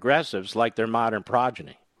early progressives, like their modern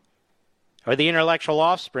progeny, are the intellectual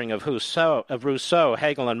offspring of Rousseau,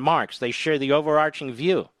 Hegel, and Marx. They share the overarching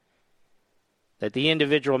view that the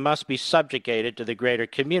individual must be subjugated to the greater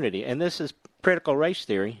community. And this is critical race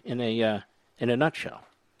theory in a nutshell.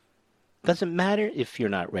 Doesn't matter if you're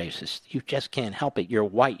not racist. You just can't help it. You're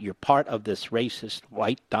white. You're part of this racist,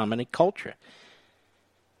 white, dominant culture.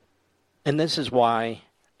 And this is why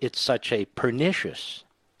it's such a pernicious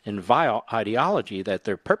and vile ideology that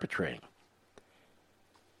they're perpetrating.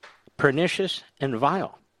 Pernicious and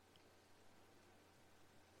vile.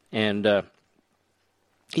 And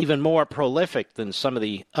even more prolific than some of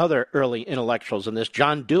the other early intellectuals in this,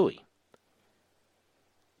 John Dewey.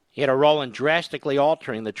 He had a role in drastically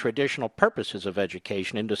altering the traditional purposes of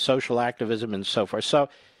education into social activism and so forth. So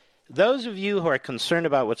those of you who are concerned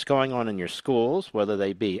about what's going on in your schools, whether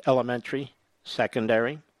they be elementary,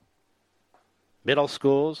 secondary, middle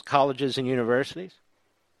schools, colleges, and universities,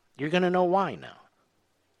 you're going to know why now.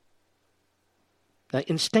 Now,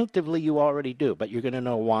 instinctively, you already do, but you're going to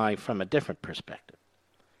know why from a different perspective.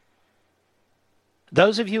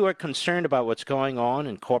 Those of you who are concerned about what's going on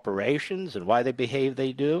in corporations and why they behave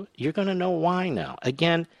they do, you're going to know why now.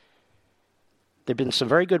 Again, there have been some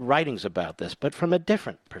very good writings about this, but from a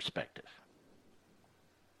different perspective.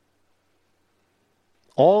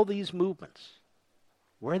 All these movements,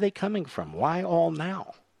 where are they coming from? Why all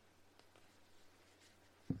now?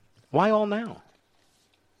 Why all now?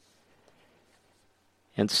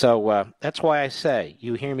 And so that's why I say,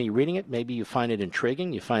 you hear me reading it, maybe you find it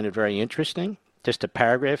intriguing, you find it very interesting, just a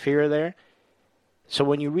paragraph here or there. So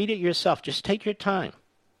when you read it yourself, just take your time.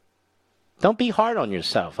 Don't be hard on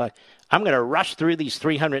yourself. I'm going to rush through these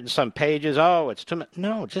 300 and some pages. Oh, it's too much.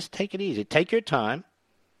 No, just take it easy. Take your time.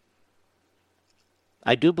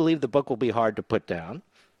 I do believe the book will be hard to put down,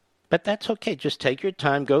 but that's okay. Just take your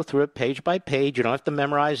time, go through it page by page. You don't have to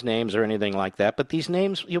memorize names or anything like that, but these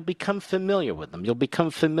names, you'll become familiar with them. You'll become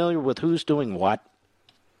familiar with who's doing what.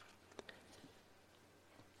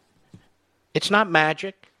 It's not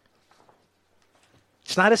magic.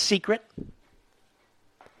 It's not a secret.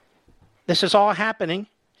 This is all happening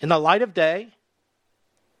in the light of day.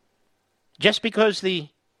 Just because the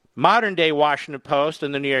modern-day Washington Post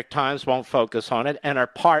and the New York Times won't focus on it and are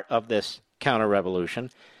part of this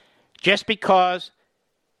counter-revolution, just because,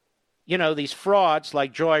 these frauds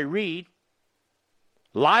like Joy Reid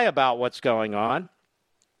lie about what's going on,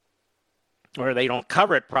 or they don't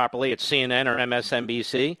cover it properly at CNN or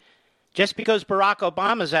MSNBC, just because Barack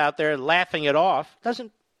Obama's out there laughing it off,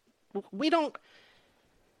 we don't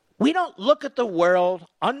look at the world,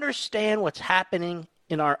 understand what's happening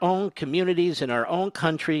in our own communities, in our own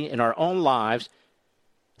country, in our own lives,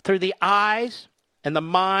 through the eyes and the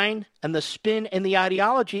mind and the spin and the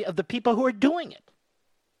ideology of the people who are doing it.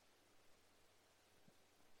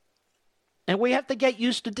 And we have to get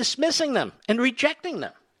used to dismissing them and rejecting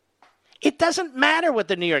them. It doesn't matter what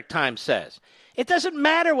the New York Times says. It doesn't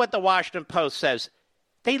matter what the Washington Post says.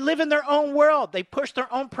 They live in their own world. They push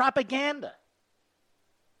their own propaganda.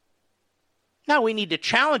 Now we need to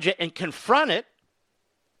challenge it and confront it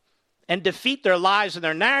and defeat their lies and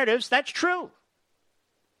their narratives. That's true.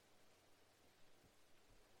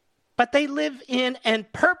 But they live in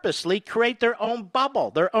and purposely create their own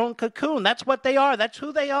bubble, their own cocoon. That's what they are. That's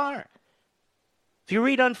who they are. If you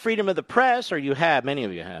read on freedom of the press, or you have, many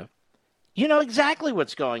of you have, you know exactly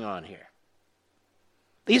what's going on here.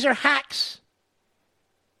 These are hacks.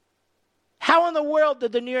 How in the world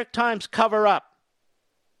did the New York Times cover up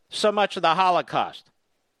so much of the Holocaust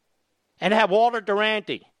and have Walter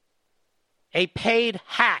Duranty, a paid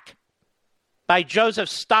hack by Joseph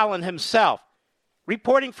Stalin himself,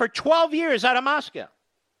 reporting for 12 years out of Moscow?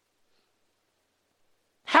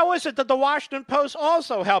 How is it that the Washington Post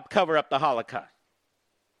also helped cover up the Holocaust?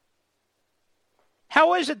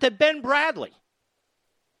 How is it that Ben Bradley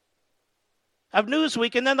of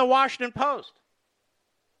Newsweek and then the Washington Post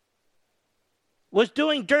was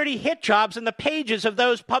doing dirty hit jobs in the pages of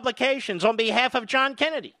those publications on behalf of John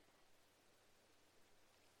Kennedy,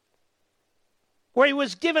 where he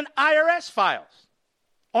was given IRS files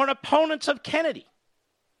on opponents of Kennedy,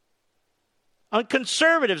 on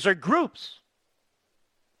conservatives or groups,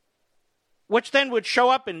 which then would show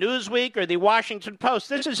up in Newsweek or the Washington Post?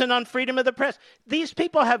 This isn't on freedom of the press. These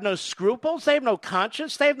people have no scruples. They have no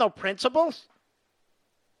conscience. They have no principles.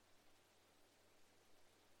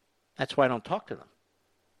 That's why I don't talk to them.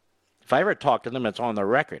 If I ever talk to them, it's on the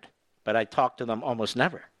record. But I talk to them almost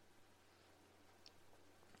never.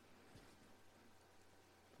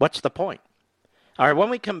 What's the point? All right, when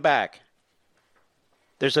we come back,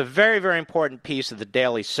 there's a very, very important piece of the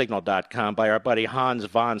dailysignal.com by our buddy Hans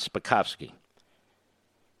von Spakovsky.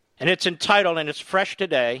 And it's entitled, and it's fresh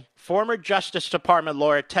today, Former Justice Department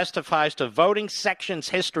Lawyer Testifies to Voting Section's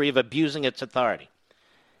History of Abusing Its Authority.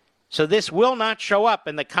 So this will not show up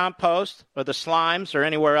in the compost or the slimes or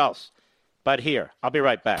anywhere else, but here. I'll be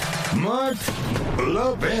right back. Mark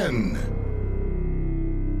Levin.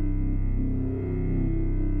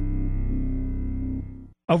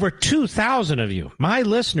 Over 2,000 of you, my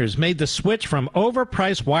listeners, made the switch from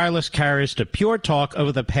overpriced wireless carriers to Pure Talk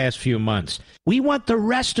over the past few months. We want the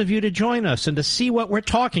rest of you to join us and to see what we're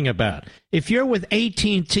talking about. If you're with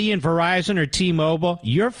AT&T and Verizon or T-Mobile,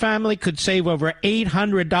 your family could save over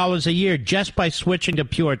 $800 a year just by switching to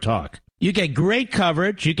Pure Talk. You get great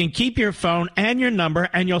coverage, you can keep your phone and your number,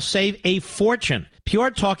 and you'll save a fortune.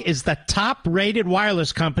 Pure Talk is the top-rated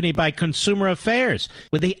wireless company by Consumer Affairs,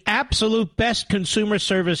 with the absolute best consumer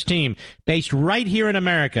service team based right here in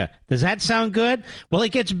America. Does that sound good? Well,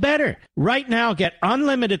 it gets better. Right now, get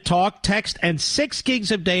unlimited talk, text, and 6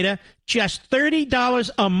 gigs of data, just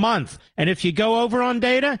 $30 a month. And if you go over on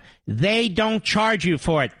data, they don't charge you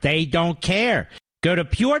for it. They don't care. Go to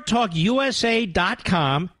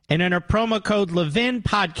puretalkusa.com and enter promo code Levin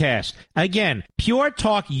Podcast. Again,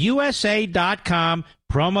 puretalkusa.com,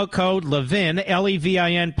 promo code Levin,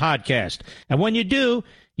 Levin Podcast. And when you do,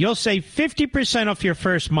 you'll save 50% off your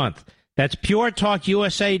first month. That's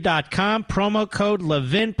puretalkusa.com, promo code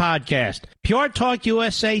Levin Podcast. Pure Talk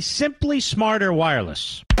USA, simply smarter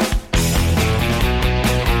wireless.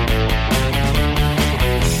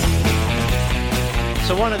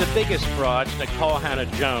 So one of the biggest frauds, Nicole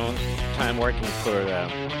Hannah-Jones, time working for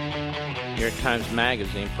New York Times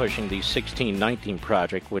Magazine, pushing the 1619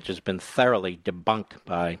 Project, which has been thoroughly debunked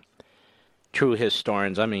by true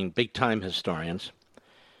historians, I mean big-time historians.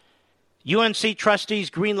 UNC trustees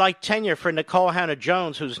greenlight tenure for Nicole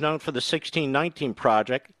Hannah-Jones, who's known for the 1619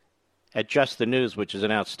 Project, at Just the News, which is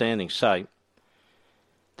an outstanding site.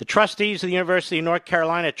 The trustees of the University of North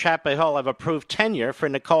Carolina at Chapel Hill have approved tenure for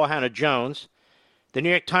Nicole Hannah-Jones, the New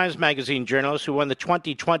York Times Magazine journalist who won the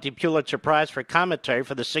 2020 Pulitzer Prize for commentary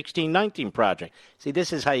for the 1619 Project. See,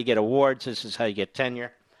 this is how you get awards. This is how you get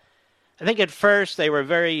tenure. I think at first they were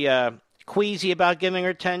very queasy about giving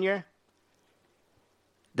her tenure.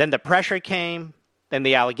 Then the pressure came. Then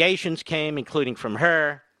the allegations came, including from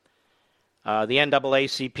her. The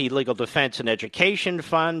NAACP Legal Defense and Education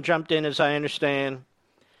Fund jumped in, as I understand.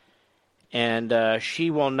 And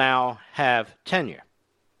she will now have tenure.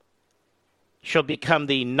 She'll become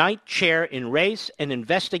the Knight Chair in Race and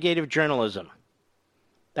Investigative Journalism.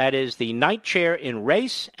 That is the Knight Chair in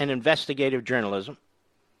Race and Investigative Journalism.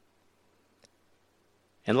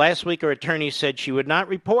 And last week her attorney said she would not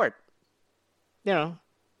report,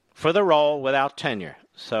 for the role without tenure.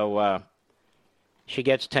 So she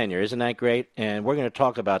gets tenure. Isn't that great? And we're going to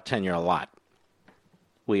talk about tenure a lot.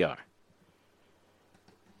 We are.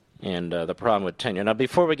 And the problem with tenure. Now,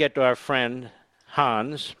 before we get to our friend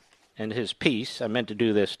Hans and his piece, I meant to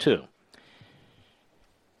do this too.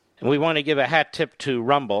 And we want to give a hat tip to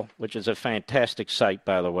Rumble, which is a fantastic site,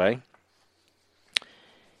 by the way.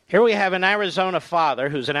 Here we have an Arizona father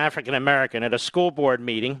who's an African-American at a school board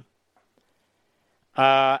meeting,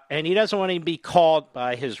 and he doesn't want to be called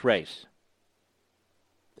by his race.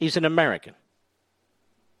 He's an American.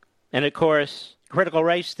 And, of course, critical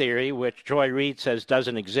race theory, which Joy Reid says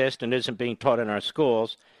doesn't exist and isn't being taught in our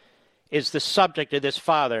schools, is the subject of this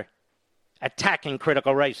father attacking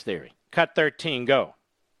critical race theory. Cut 13, go.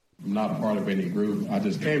 I'm not part of any group. I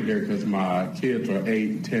just came here because my kids are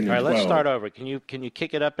 8, 10, and 12. All right, let's start over. Can you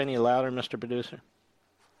kick it up any louder, Mr. Producer?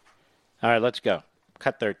 All right, let's go.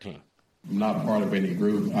 Cut 13. I'm not part of any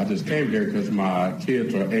group. I just came here because my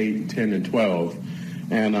kids are 8, 10, and 12.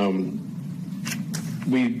 And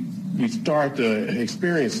we start to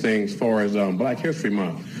experience things as far as Black History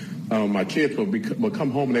Month. My kids would come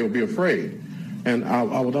home and they would be afraid. And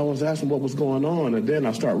I would always ask them what was going on, and then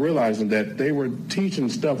I start realizing that they were teaching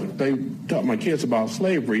stuff. They taught my kids about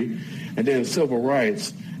slavery and then civil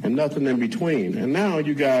rights and nothing in between. And now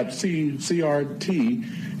you got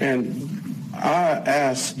CRT, and I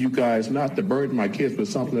ask you guys not to burden my kids with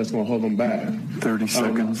something that's going to hold them back. 30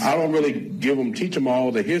 seconds. I don't really teach them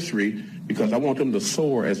all the history because I want them to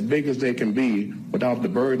soar as big as they can be without the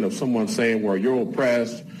burden of someone saying, well, you're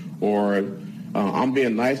oppressed, or I'm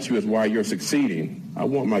being nice to you is why you're succeeding. I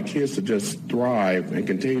want my kids to just thrive and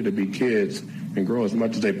continue to be kids and grow as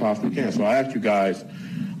much as they possibly can. So I ask you guys,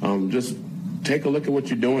 just take a look at what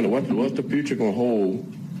you're doing and what's the future going to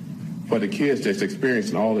hold for the kids that's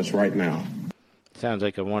experiencing all this right now. Sounds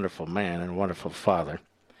like a wonderful man and a wonderful father.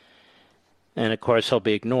 And, of course, he'll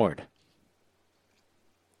be ignored.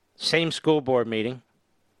 Same school board meeting.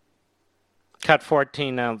 Cut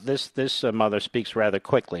 14. Now, this mother speaks rather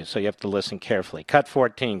quickly, so you have to listen carefully. Cut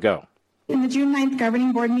 14, go. In the June 9th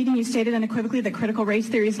governing board meeting, you stated unequivocally that critical race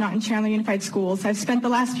theory is not in Chandler Unified Schools. I've spent the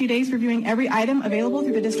last few days reviewing every item available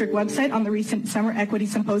through the district website on the recent Summer Equity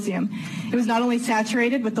Symposium. It was not only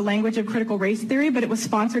saturated with the language of critical race theory, but it was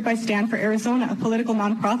sponsored by Stand for Arizona, a political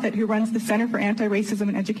nonprofit who runs the Center for Anti-Racism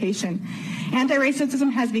in Education.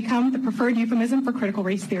 Anti-racism has become the preferred euphemism for critical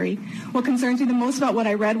race theory. What concerns me the most about what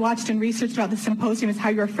I read, watched, and researched about the symposium is how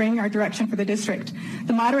you are framing our direction for the district.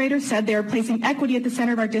 The moderator said they are placing equity at the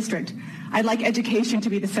center of our district. I'd like education to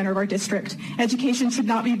be the center of our district. Education should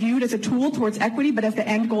not be viewed as a tool towards equity, but as the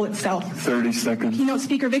end goal itself. 30 seconds. Keynote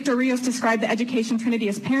speaker Victor Rios described the education trinity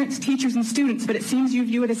as parents, teachers, and students, but it seems you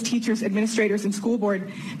view it as teachers, administrators, and school board.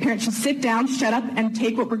 Parents should sit down, shut up, and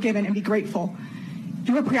take what we're given and be grateful.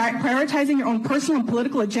 You are prioritizing your own personal and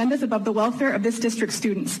political agendas above the welfare of this district's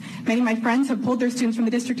students. Many of my friends have pulled their students from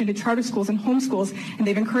the district into charter schools and homeschools, and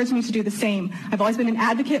they've encouraged me to do the same. I've always been an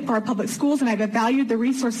advocate for our public schools, and I've valued the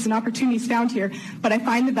resources and opportunities found here, but I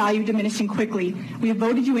find the value diminishing quickly. We have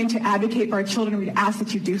voted you in to advocate for our children, and we ask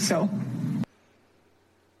that you do so.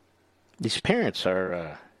 These parents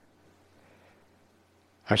are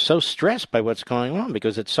so stressed by what's going on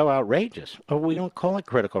because it's so outrageous. Oh, we don't call it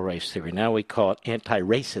critical race theory. Now we call it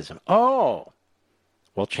anti-racism. Oh,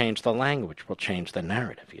 we'll change the language. We'll change the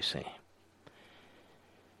narrative, you see.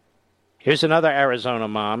 Here's another Arizona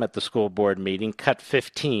mom at the school board meeting. Cut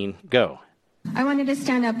 15. Go. I wanted to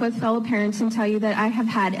stand up with fellow parents and tell you that I have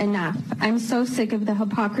had enough. I'm so sick of the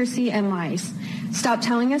hypocrisy and lies. Stop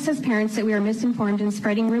telling us as parents that we are misinformed and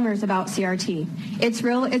spreading rumors about CRT. It's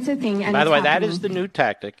real, it's a thing, and by the way, happening. that is the new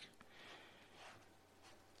tactic.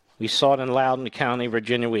 We saw it in Loudoun County,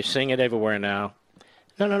 Virginia. We're seeing it everywhere now.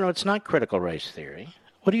 No, it's not critical race theory.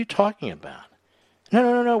 What are you talking about?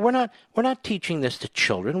 No, we're not teaching this to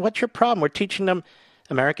children. What's your problem? We're teaching them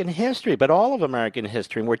American history, but all of American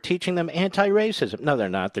history, and we're teaching them anti-racism. No, they're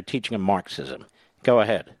not. They're teaching them Marxism. Go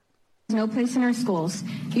ahead. There's no place in our schools.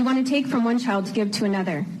 You want to take from one child to give to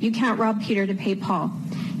another. You can't rob Peter to pay Paul.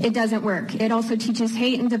 It doesn't work. It also teaches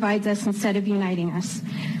hate and divides us instead of uniting us.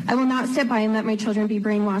 I will not sit by and let my children be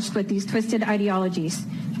brainwashed with these twisted ideologies.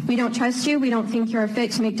 We don't trust you. We don't think you're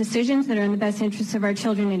fit to make decisions that are in the best interests of our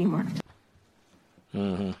children anymore.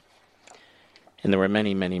 Mm-hmm. And there were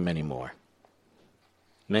many, many, many more.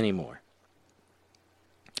 Many more.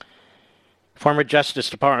 Former Justice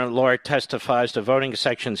Department lawyer testifies to voting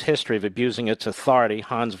section's history of abusing its authority,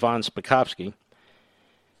 Hans von Spakovsky.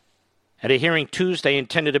 At a hearing Tuesday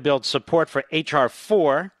intended to build support for H.R.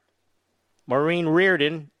 4, Maureen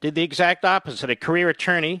Reardon did the exact opposite. A career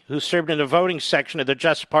attorney who served in the voting section of the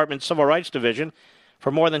Justice Department Civil Rights Division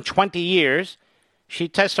for more than 20 years, she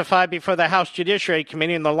testified before the House Judiciary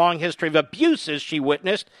Committee in the long history of abuses she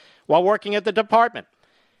witnessed while working at the department.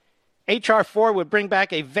 H.R. 4 would bring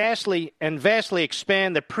back vastly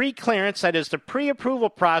expand the pre-clearance, that is, the pre-approval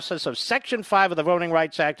process of Section 5 of the Voting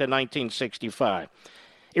Rights Act of 1965.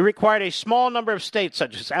 It required a small number of states,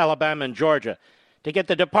 such as Alabama and Georgia, to get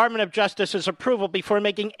the Department of Justice's approval before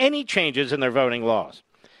making any changes in their voting laws.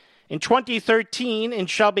 In 2013, in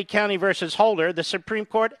Shelby County versus Holder, the Supreme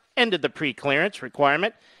Court ended the pre-clearance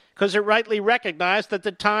requirement because it rightly recognized that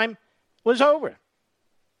the time was over.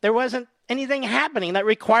 There wasn't anything happening that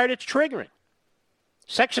required its triggering.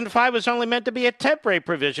 Section 5 was only meant to be a temporary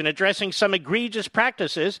provision addressing some egregious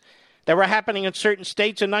practices that were happening in certain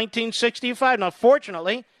states in 1965. Now,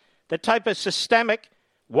 fortunately, the type of systemic,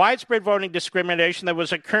 widespread voting discrimination that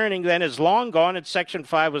was occurring then is long gone, and Section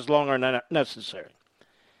 5 was longer not necessary.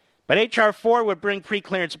 But H.R. 4 would bring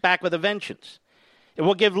preclearance back with a vengeance. It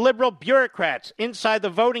will give liberal bureaucrats inside the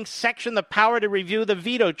voting section the power to review the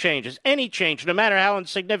veto changes, any change, no matter how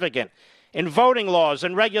insignificant, in voting laws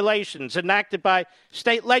and regulations enacted by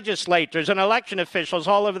state legislators and election officials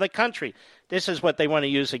all over the country. This is what they want to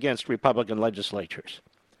use against Republican legislatures,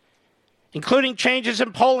 including changes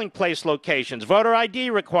in polling place locations, voter ID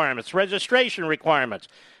requirements, registration requirements,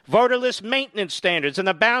 voter list maintenance standards, and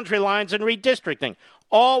the boundary lines and redistricting.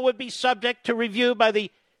 All would be subject to review by the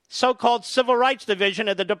so-called Civil Rights Division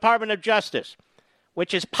of the Department of Justice,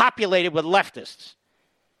 which is populated with leftists.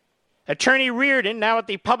 Attorney Reardon, now at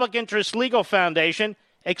the Public Interest Legal Foundation,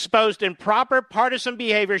 exposed improper partisan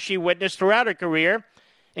behavior she witnessed throughout her career,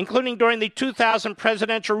 including during the 2000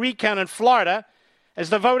 presidential recount in Florida, as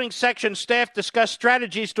the voting section staff discussed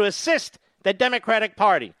strategies to assist the Democratic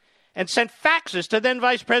Party and sent faxes to then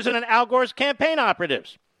Vice President Al Gore's campaign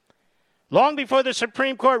operatives. Long before the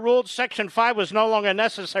Supreme Court ruled Section 5 was no longer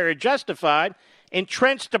necessary or justified,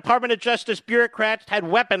 entrenched Department of Justice bureaucrats had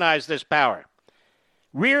weaponized this power.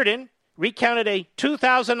 Reardon recounted a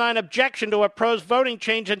 2009 objection to a proposed voting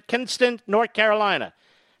change in Kinston, North Carolina,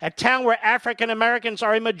 a town where African Americans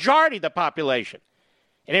are a majority of the population.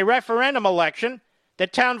 In a referendum election, the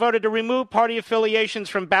town voted to remove party affiliations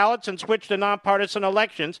from ballots and switch to nonpartisan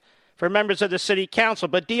elections for members of the city council,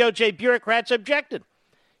 but DOJ bureaucrats objected,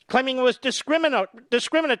 claiming it was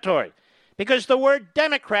discriminatory because the word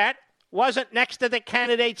Democrat wasn't next to the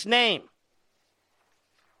candidate's name.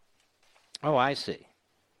 Oh, I see.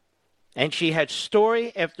 And she had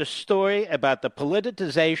story after story about the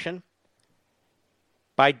politicization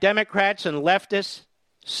by Democrats and leftists,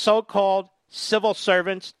 so-called civil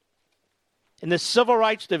servants in the Civil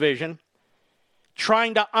Rights Division,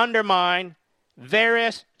 trying to undermine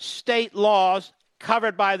various state laws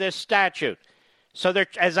covered by this statute. So,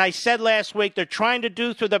 as I said last week, they're trying to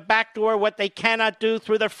do through the back door what they cannot do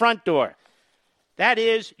through the front door. That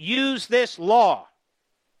is, use this law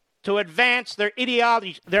to advance their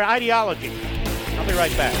ideology. I'll be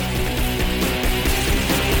right back.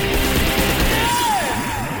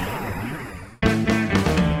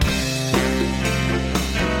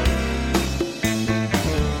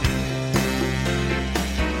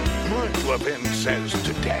 Levin says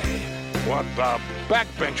today what the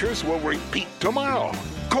backbenchers will repeat tomorrow.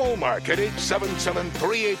 Call Mark at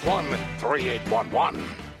 877-381-3811.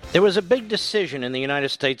 There was a big decision in the United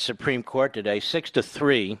States Supreme Court today,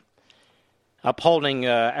 6-3, upholding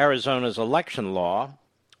Arizona's election law,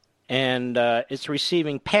 and it's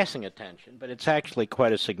receiving passing attention, but it's actually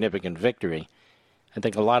quite a significant victory. I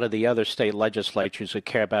think a lot of the other state legislatures who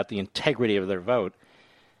care about the integrity of their vote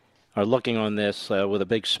are looking on this with a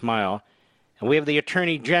big smile. And we have the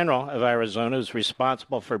Attorney General of Arizona who's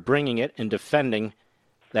responsible for bringing it and defending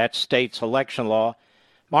that state's election law.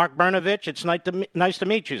 Mark Brnovich, it's nice to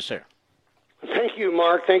meet you, sir. Thank you,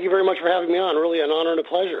 Mark. Thank you very much for having me on. Really an honor and a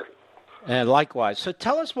pleasure. And likewise. So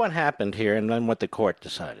tell us what happened here and then what the court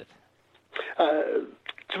decided.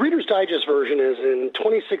 The Reader's Digest version is in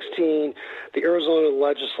 2016, the Arizona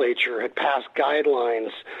legislature had passed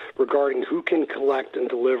guidelines regarding who can collect and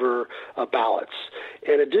deliver ballots.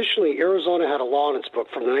 And additionally, Arizona had a law in its book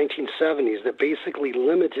from the 1970s that basically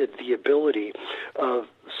limited the ability of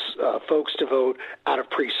folks to vote out of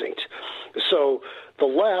precinct. So the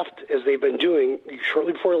left, as they've been doing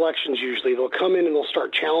shortly before elections usually, they'll come in and they'll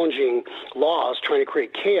start challenging laws, trying to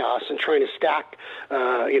create chaos and trying to stack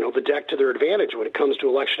the deck to their advantage when it comes to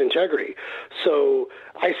election integrity. So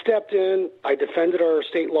I stepped in, I defended our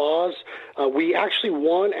state laws. We actually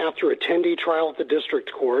won after a 10-day trial at the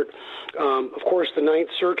district court. Of course, the Ninth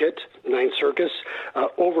Circus,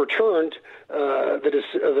 overturned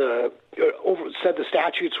said the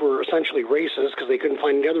statutes were essentially racist because they couldn't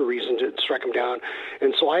find any other reason to strike them down.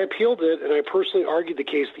 And so I appealed it, and I personally argued the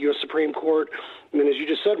case at the U.S. Supreme Court. And as you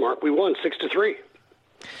just said, Mark, we won 6-3.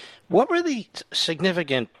 What were the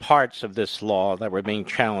significant parts of this law that were being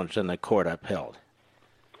challenged and the court upheld?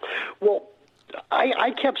 Well,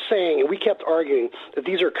 I kept saying, and we kept arguing, that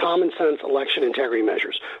these are common sense election integrity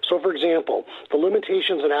measures. So, for example, the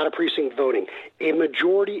limitations on out-of-precinct voting, a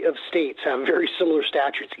majority of states have very similar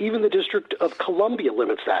statutes. Even the District of Columbia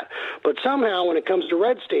limits that. But somehow, when it comes to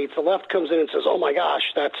red states, the left comes in and says, oh my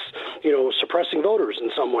gosh, that's, suppressing voters in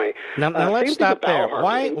some way. Now let's stop there.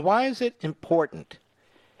 Why is it important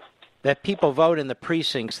that people vote in the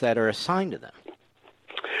precincts that are assigned to them?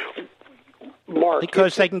 Mark,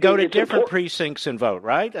 because they can go to different precincts and vote,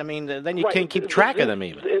 right? I mean, then you can't keep track of them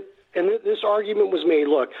even. And this argument was made,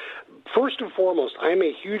 look, first and foremost, I'm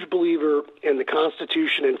a huge believer in the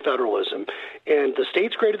Constitution and federalism. And the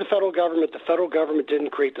states created the federal government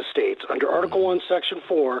didn't create the states. Under Article 1, Section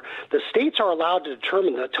 4, the states are allowed to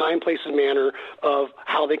determine the time, place, and manner of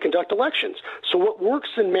how they conduct elections. So what works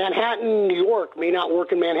in Manhattan, New York, may not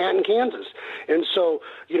work in Manhattan, Kansas. And so,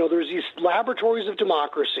 there's these laboratories of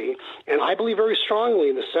democracy, and I believe very strongly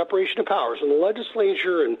in the separation of powers. When the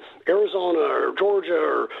legislature in Arizona or Georgia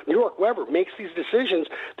or New York, whoever, makes these decisions,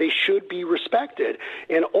 they should be respected.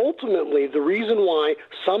 And ultimately, the reason why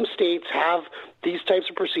some states have these types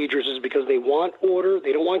of procedures is because they want order,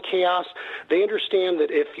 they don't want chaos. They understand that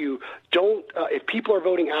if people are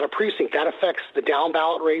voting out of precinct, that affects the down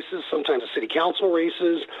ballot races, sometimes the city council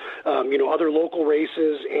races, other local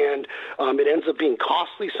races, and it ends up being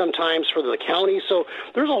costly sometimes for the county. So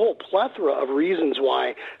there's a whole plethora of reasons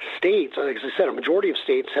why states, as I said, a majority of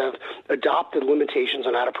states have adopted limitations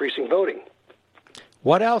on out of precinct voting.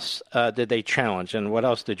 What else did they challenge, and what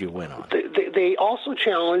else did you win on? They also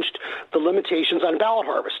challenged the limitations on ballot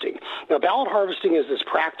harvesting. Now, ballot harvesting is this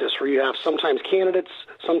practice where you have sometimes candidates,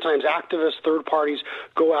 sometimes activists, third parties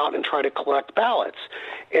go out and try to collect ballots.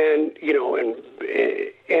 And,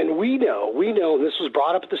 and we know, and this was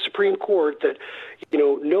brought up at the Supreme Court, that,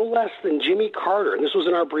 no less than Jimmy Carter, and this was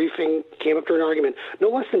in our briefing, came up during an argument, no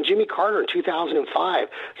less than Jimmy Carter in 2005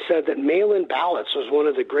 said that mail-in ballots was one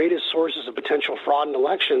of the greatest sources of potential fraud in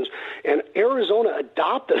elections. And Arizona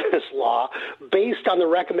adopted this law based on the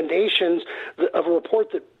recommendations of a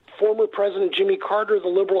report that former President Jimmy Carter, the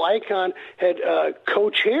liberal icon, had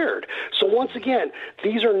co-chaired. So once again,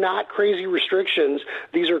 these are not crazy restrictions.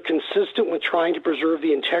 These are consistent with trying to preserve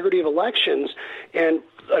the integrity of elections. And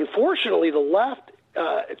unfortunately, the left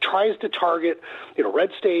tries to target,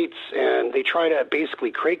 red states, and they try to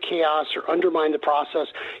basically create chaos or undermine the process.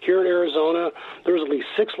 Here in Arizona, there was at least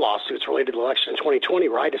 6 lawsuits related to the election in 2020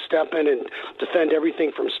 where I had to step in and defend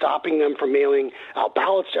everything from stopping them from mailing out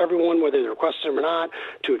ballots to everyone, whether they requested them or not,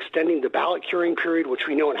 to extending the ballot curing period, which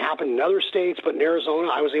we know had happened in other states, but in Arizona,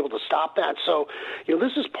 I was able to stop that. So,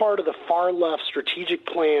 this is part of the far left strategic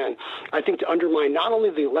plan, I think, to undermine not only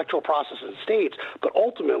the electoral process in states, but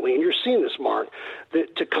ultimately, and you're seeing this, Mark,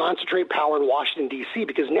 to concentrate power in Washington, D.C.,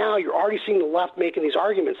 because now you're already seeing the left making these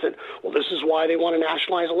arguments that, well, this is why they want to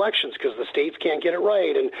nationalize elections, because the states can't get it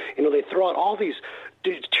right. And, they throw out all these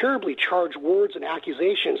terribly charged words and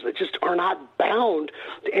accusations that just are not bound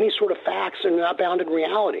to any sort of facts and not bound in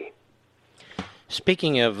reality.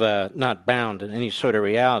 Speaking of not bound in any sort of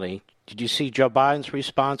reality, did you see Joe Biden's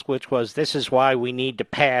response, which was, this is why we need to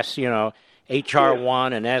pass, H.R.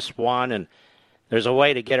 1 and S1, and there's a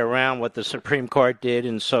way to get around what the Supreme Court did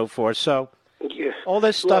and so forth. So all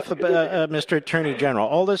this stuff about, Mr. Attorney General,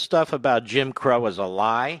 all this stuff about Jim Crow is a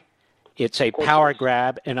lie. It's a power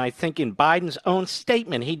grab, and I think in Biden's own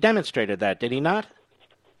statement he demonstrated that, did he not?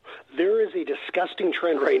 There is a disgusting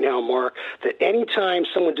trend right now, Mark, that anytime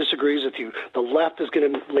someone disagrees with you, the left is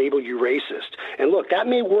going to label you racist. And look, that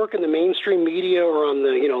may work in the mainstream media or on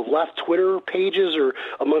the left Twitter pages or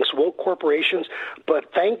amongst woke corporations,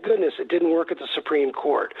 but thank goodness it didn't work at the Supreme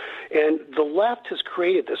Court. And the left has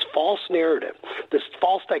created this false narrative, this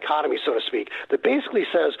false dichotomy, so to speak, that basically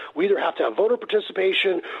says we either have to have voter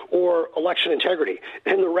participation or election integrity.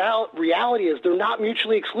 And the reality is they're not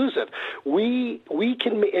mutually exclusive. We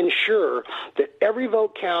can ensure that every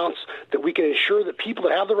vote counts, that we can ensure that people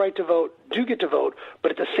that have the right to vote do get to vote,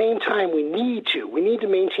 but at the same time we need to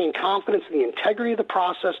maintain confidence in the integrity of the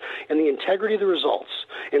process and the integrity of the results.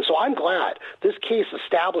 And so I'm glad this case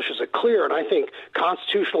establishes a clear and I think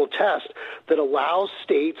constitutional test that allows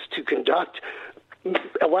states to conduct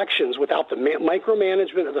elections without the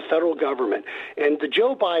micromanagement of the federal government. And the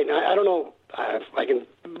Joe Biden, I don't know,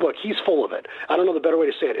 look, he's full of it. I don't know the better way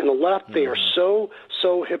to say it. In the left, they are so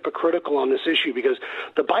hypocritical on this issue because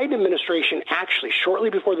the Biden administration actually, shortly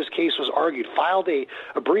before this case was argued, filed a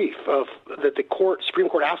brief that the Supreme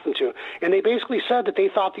Court asked them to, and they basically said that they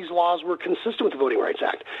thought these laws were consistent with the Voting Rights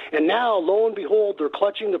Act. And now, lo and behold, they're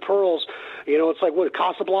clutching the pearls. It's like, what,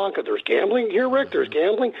 Casablanca, there's gambling here, Rick, there's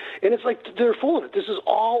gambling. And it's like they're full of it. This is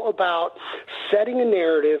all about setting a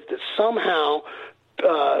narrative that somehow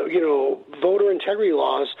voter integrity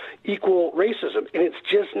laws equal racism. And it's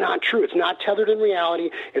just not true. It's not tethered in reality.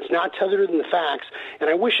 It's not tethered in the facts. And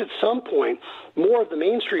I wish at some point more of the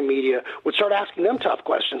mainstream media would start asking them tough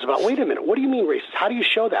questions about, wait a minute, what do you mean racist? How do you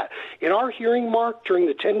show that? In our hearing, Mark, during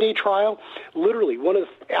the 10-day trial, literally one of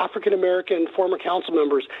the African-American former council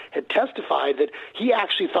members had testified that he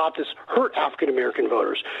actually thought this hurt African-American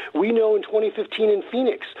voters. We know in 2015 in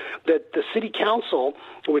Phoenix that the city council,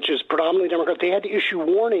 which is predominantly Democrat, they had to issue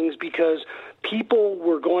warnings because people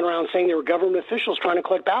were going around saying they were government officials trying to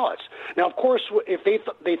collect ballots. Now, of course, if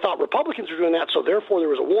they thought Republicans were doing that, so therefore there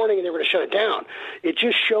was a warning and they were going to shut it down. It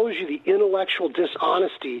just shows you the intellectual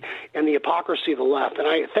dishonesty and the hypocrisy of the left. And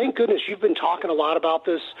I thank goodness you've been talking a lot about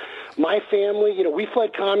this. My family, we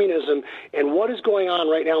fled communism, and what is going on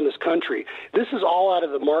right now in this country, this is all out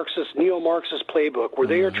of the neo-Marxist playbook where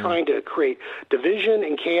they are trying to create division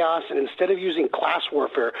and chaos, and instead of using class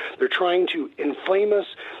warfare, they're trying to inflame us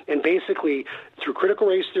and basically through critical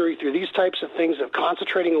race theory, through these types of things of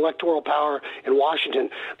concentrating electoral power in Washington,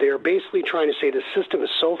 they are basically trying to say the system is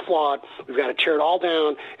so flawed, we've got to tear it all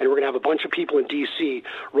down, and we're going to have a bunch of people in D.C.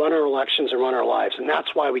 run our elections and run our lives. And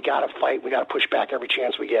that's why we got to fight. We got to push back every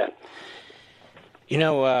chance we get.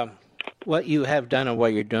 What you have done and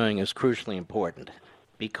what you're doing is crucially important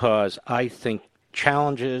because I think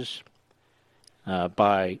challenges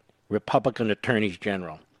by Republican attorneys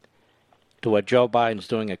general to what Joe Biden's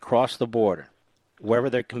doing across the border, wherever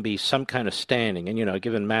there can be some kind of standing. And,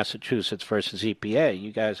 given Massachusetts versus EPA,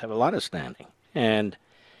 you guys have a lot of standing. And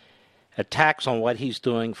attacks on what he's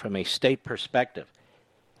doing from a state perspective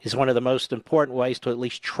is one of the most important ways to at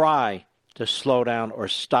least try to slow down or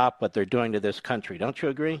stop what they're doing to this country. Don't you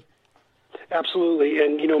agree? Absolutely.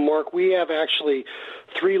 And, Mark, we have actually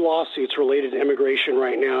 3 lawsuits related to immigration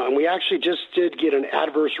right now, and we actually just did get an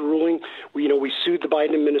adverse ruling. We sued the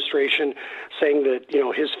Biden administration saying that,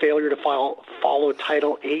 his failure to follow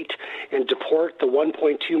Title VIII and deport the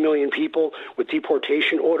 1.2 million people with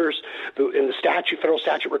deportation orders, and the federal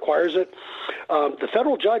statute requires it. The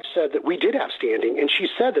federal judge said that we did have standing, and she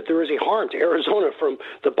said that there is a harm to Arizona from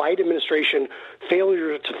the Biden administration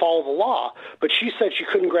failure to follow the law, but she said she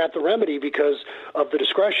couldn't grant the remedy because because of the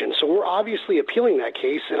discretion. So we're obviously appealing that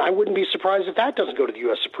case, and I wouldn't be surprised if that doesn't go to the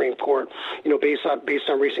U.S. Supreme Court, based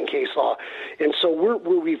on recent case law. And so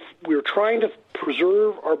we're trying to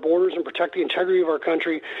preserve our borders and protect the integrity of our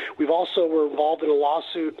country. We're involved in a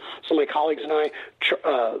lawsuit, some of my colleagues and I,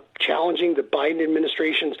 challenging the Biden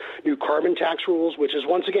administration's new carbon tax rules, which is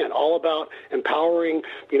once again all about empowering,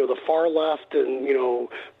 the far left and,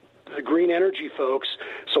 the green energy folks,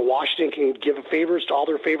 so Washington can give favors to all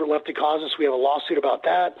their favorite lefty causes. We have a lawsuit about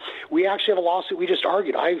that. We actually have a lawsuit we just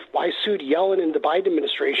argued. I sued Yellen and the Biden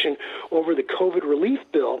administration over the COVID relief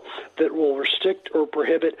bill that will restrict or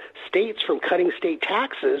prohibit states from cutting state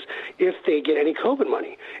taxes if they get any COVID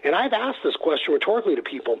money. And I've asked this question rhetorically to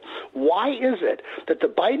people. Why is it that the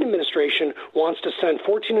Biden administration wants to send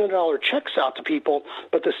 $1,400 checks out to people,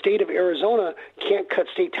 but the state of Arizona can't cut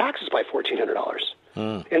state taxes by $1,400?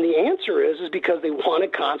 And the answer is because they want to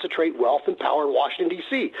concentrate wealth and power in Washington,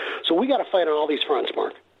 D.C. So we got to fight on all these fronts,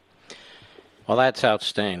 Mark. Well, that's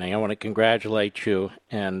outstanding. I want to congratulate you,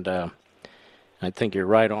 and I think you're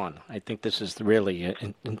right on. I think this is really,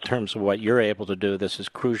 in terms of what you're able to do, this is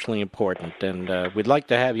crucially important. And we'd like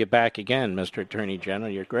to have you back again, Mr. Attorney General.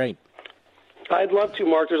 You're great. I'd love to,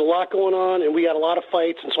 Mark. There's a lot going on, and we got a lot of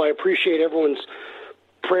fights, and so I appreciate everyone's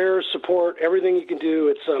prayers, support, everything you can do.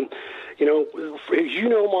 It's, as you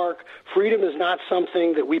know, Mark, freedom is not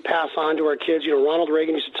something that we pass on to our kids. Ronald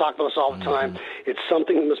Reagan used to talk about this all the time. It's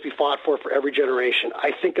something that must be fought for every generation.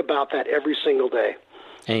 I think about that every single day.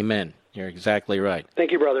 Amen. You're exactly right.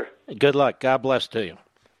 Thank you, brother. Good luck. God bless to you.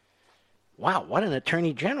 Wow, what an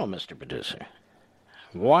attorney general, Mr. Producer.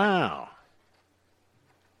 Wow.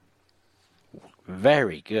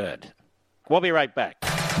 Very good. We'll be right back.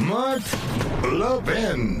 Mark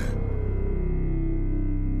Levin.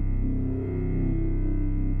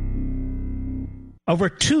 Over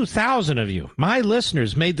 2,000 of you, my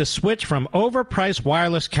listeners, made the switch from overpriced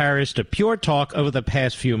wireless carriers to Pure Talk over the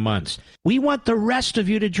past few months. We want the rest of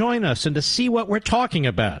you to join us and to see what we're talking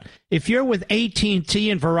about. If you're with AT&T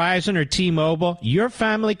and Verizon or T-Mobile, your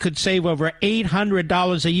family could save over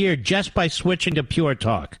 $800 a year just by switching to Pure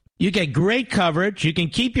Talk. You get great coverage, you can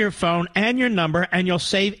keep your phone and your number, and you'll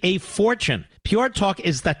save a fortune. Pure Talk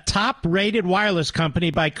is the top-rated wireless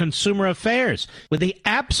company by Consumer Affairs, with the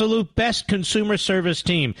absolute best consumer service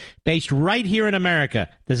team based right here in America.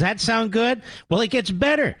 Does that sound good? Well, it gets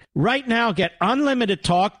better. Right now, get unlimited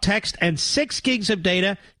talk, text, and 6 gigs of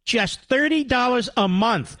data, just $30 a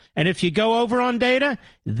month. And if you go over on data,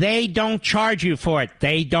 they don't charge you for it.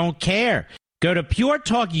 They don't care. Go to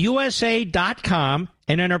puretalkusa.com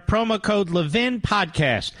and enter promo code Levin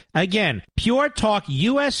Podcast. Again,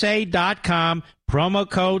 puretalkusa.com, promo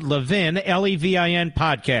code Levin, Levin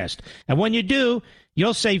Podcast. And when you do,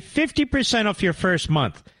 you'll save 50% off your first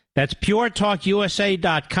month. That's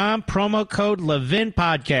puretalkusa.com, promo code Levin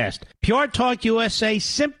Podcast. Pure Talk USA,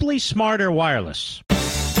 simply smarter wireless.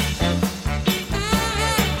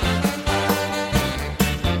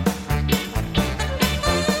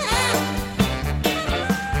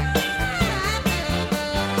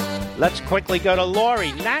 Let's quickly go to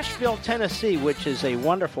Lori, Nashville, Tennessee, which is a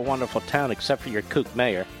wonderful, wonderful town, except for your kook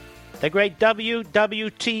mayor. The great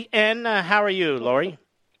WWTN. How are you, Lori?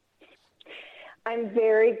 I'm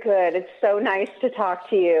very good. It's so nice to talk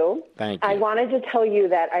to you. Thank you. I wanted to tell you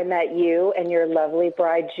that I met you and your lovely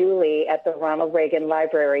bride, Julie, at the Ronald Reagan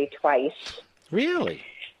Library twice. Really?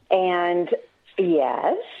 And,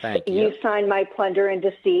 yes. Thank you. You signed my Plunder and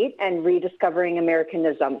Deceit and Rediscovering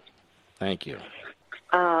Americanism. Thank you.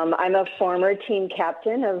 I'm a former team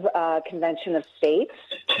captain of Convention of States.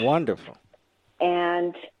 Wonderful.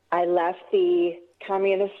 And I left the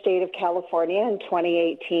communist state of California in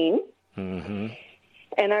 2018. Mm-hmm.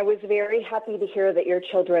 And I was very happy to hear that your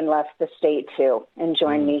children left the state, too, and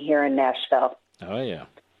joined me here in Nashville. Oh, yeah.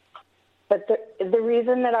 But the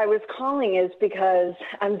reason that I was calling is because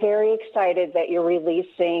I'm very excited that you're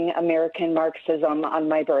releasing American Marxism on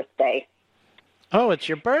my birthday. Oh, it's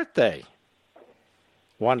your birthday.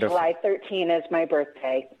 Wonderful. July 13 is my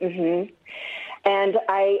birthday. Mm-hmm. And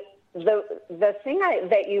the thing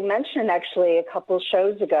that you mentioned actually a couple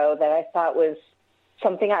shows ago that I thought was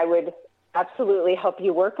something I would absolutely help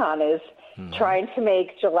you work on is trying to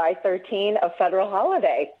make July 13 a federal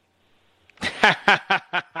holiday.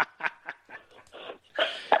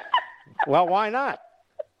 Well, why not?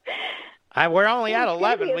 We're only at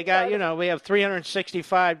 11. We got, we have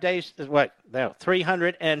 365 days.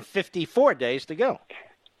 354 days to go.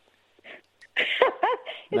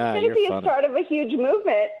 It's going to be a start of a huge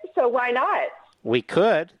movement, so why not? We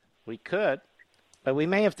could, but we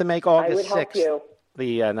may have to make August 6th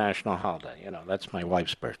the national holiday. That's my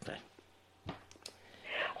wife's birthday.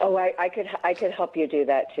 Oh, I could help you do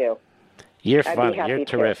that too. You're I'd be funny. happy You're to.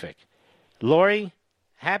 terrific. Lori,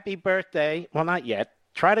 happy birthday. Well, not yet.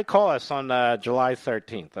 Try to call us on July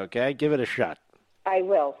 13th, okay? Give it a shot. I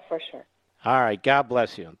will, for sure. All right. God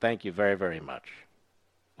bless you, and thank you very, very much.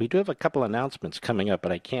 We do have a couple announcements coming up,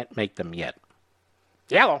 but I can't make them yet.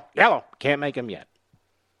 Yellow. Can't make them yet.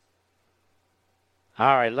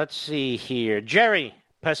 All right, let's see here. Jerry,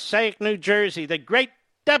 Passaic, New Jersey, the great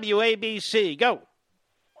WABC. Go.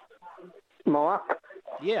 Mark?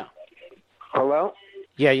 Yeah. Hello?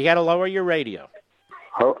 Yeah, you got to lower your radio.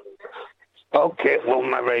 Oh, okay, well,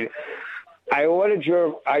 my radio. I ordered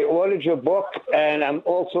your book, and I'm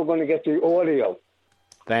also going to get the audio.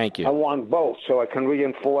 Thank you. I want both so I can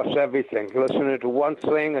reinforce everything. Listen to one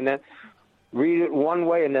thing and then read it one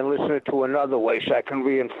way and then listen it to another way so I can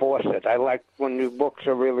reinforce it. I like when new books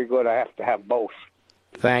are really good, I have to have both.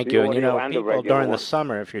 Thank you. And, you know, and people during the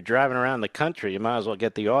summer, if you're driving around the country, you might as well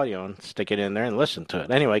get the audio and stick it in there and listen to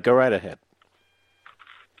it. Anyway, go right ahead.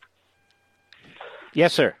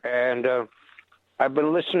 Yes, sir. And I've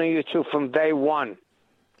been listening to you two from day one.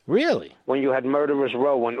 Really? When you had Murderers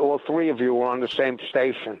Row, when all three of you were on the same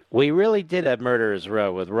station. We really did have Murderers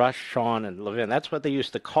Row with Rush, Sean, and Levin. That's what they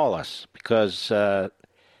used to call us because the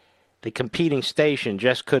competing station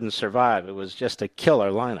just couldn't survive. It was just a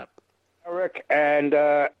killer lineup. Eric and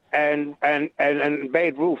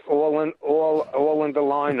Babe Ruth all in the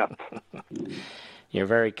lineup. You're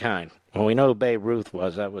very kind. Well, we know who Babe Ruth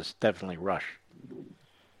was. That was definitely Rush.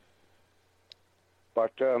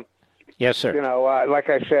 But yes, sir. You know, like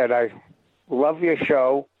I said, I love your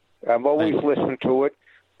show. I've always listened to it.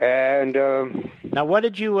 And now, what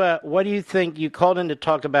do you think? You called in to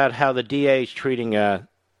talk about how the DA is treating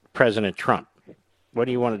President Trump. What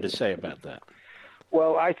do you wanted to say about that?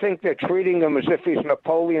 Well, I think they're treating him as if he's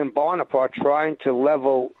Napoleon Bonaparte trying to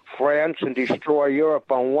level France and destroy Europe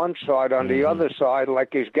on one side, on the other side,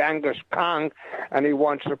 like he's Genghis Khan, and he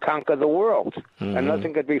wants to conquer the world. And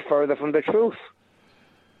nothing could be further from the truth.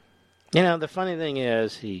 You know, the funny thing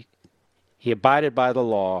is he abided by the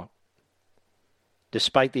law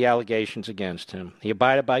despite the allegations against him. He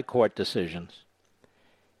abided by court decisions.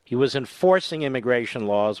 He was enforcing immigration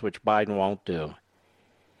laws, which Biden won't do.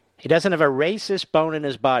 He doesn't have a racist bone in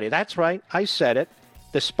his body. That's right. I said it.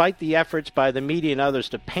 Despite the efforts by the media and others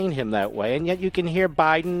to paint him that way. And yet you can hear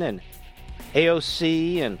Biden and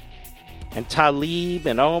AOC and Tlaib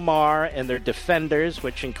and Omar and their defenders,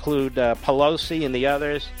 which include Pelosi and the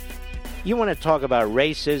others. You want to talk about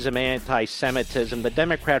racism, anti-Semitism. The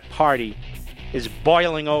Democrat Party is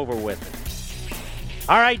boiling over with it.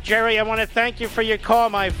 All right, Jerry, I want to thank you for your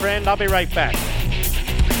call, my friend. I'll be right back.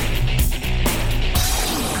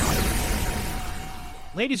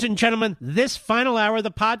 Ladies and gentlemen, this final hour of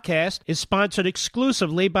the podcast is sponsored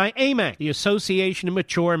exclusively by AMAC, the Association of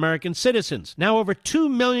Mature American Citizens. Now over 2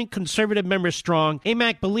 million conservative members strong,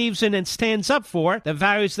 AMAC believes in and stands up for the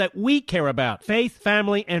values that we care about: faith,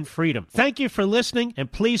 family, and freedom. Thank you for listening,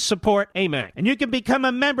 and please support AMAC. And you can become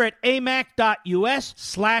a member at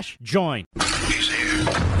amac.us/join.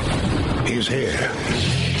 He's here.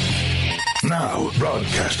 Now,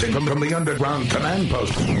 broadcasting from the underground command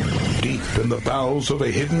post, deep in the bowels of a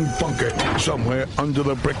hidden bunker, somewhere under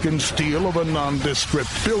the brick and steel of a nondescript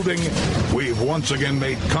building, we've once again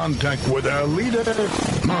made contact with our leader,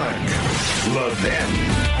 Mark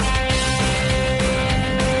Levin.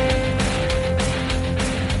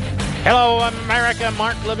 Hello, America.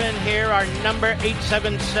 Mark Levin here. Our number,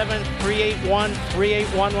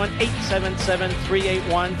 877-381-3811,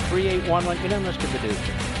 877-381-3811. You know, Mr.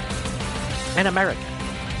 Producer, an American.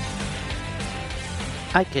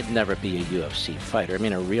 I could never be a UFC fighter. I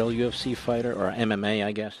mean, a real UFC fighter, or MMA,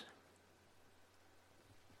 I guess.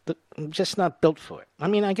 I'm just not built for it. I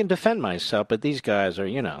mean, I can defend myself, but these guys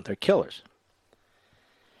are, they're killers.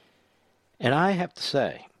 And I have to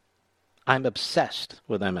say, I'm obsessed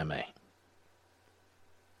with MMA.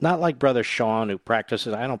 Not like Brother Sean, who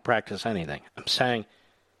practices. I don't practice anything. I'm saying,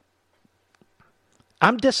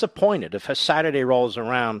 I'm disappointed if a Saturday rolls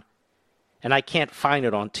around and I can't find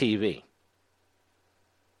it on TV.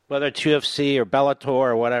 Whether it's UFC or Bellator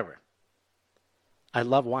or whatever. I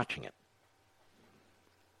love watching it.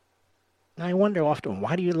 And I wonder often,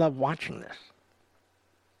 why do you love watching this?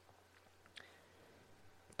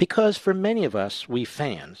 Because for many of us, we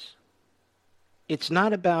fans, it's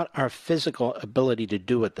not about our physical ability to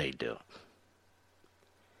do what they do.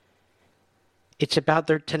 It's about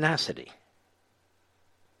their tenacity.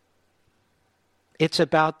 It's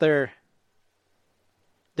about their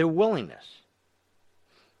willingness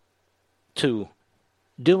to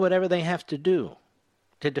do whatever they have to do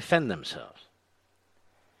to defend themselves.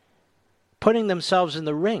 putting themselves in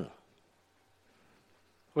the ring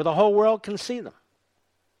where the whole world can see them,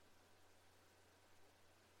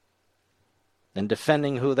 and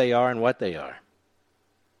defending who they are and what they are.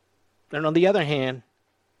 And on the other hand,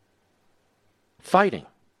 fighting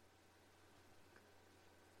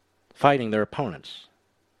their opponents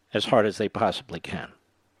as hard as they possibly can.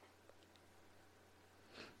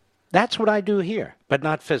 That's what I do here, but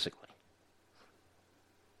not physically.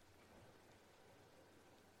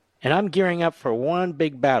 And I'm gearing up for one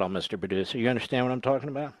big battle, Mr. Producer. You understand what I'm talking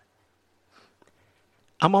about?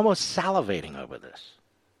 I'm almost salivating over this.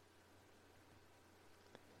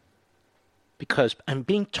 Because I'm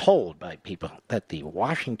being told by people that the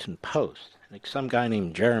Washington Post, like some guy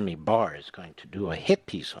named Jeremy Barr, is going to do a hit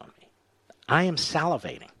piece on me. I am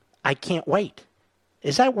salivating. I can't wait.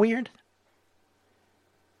 Is that weird?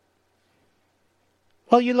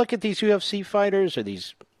 Well, you look at these UFC fighters or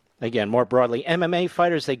these, again, more broadly, MMA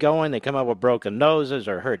fighters, they go in, they come up with broken noses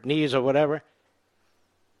or hurt knees or whatever.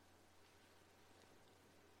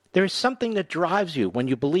 There is something that drives you when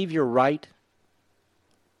you believe you're right,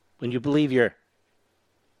 when you believe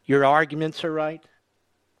your arguments are right.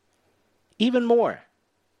 Even more,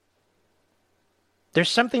 there's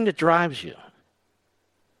something that drives you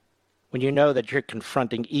when you know that you're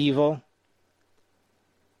confronting evil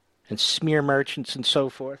and smear merchants and so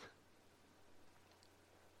forth.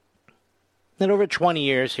 And over 20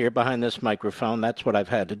 years here behind this microphone, that's what I've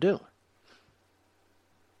had to do.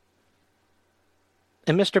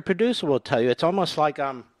 And Mr. Producer will tell you, it's almost like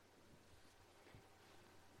I'm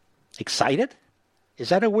excited. Is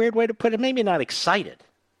that a weird way to put it? Maybe not excited,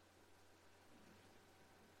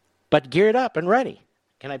 but geared up and ready.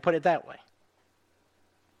 Can I put it that way?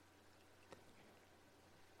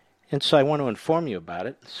 And so I want to inform you about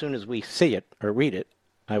it. As soon as we see it or read it,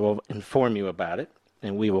 I will inform you about it,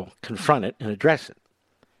 and we will confront it and address it.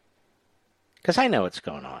 Because I know what's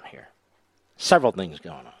going on here. Several things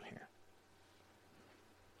going on here.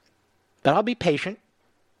 But I'll be patient,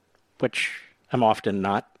 which I'm often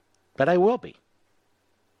not, but I will be.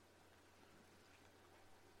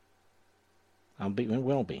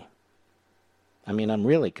 Will be. I mean, I'm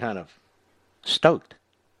really kind of stoked.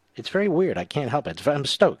 It's very weird. I can't help it. I'm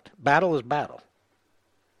stoked. Battle is battle.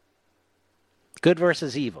 Good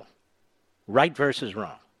versus evil. Right versus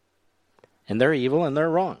wrong. And they're evil and they're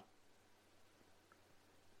wrong.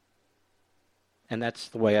 And that's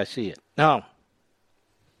the way I see it. Now,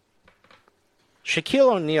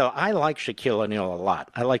 Shaquille O'Neal, I like Shaquille O'Neal a lot.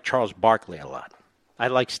 I like Charles Barkley a lot. I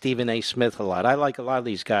like Stephen A. Smith a lot. I like a lot of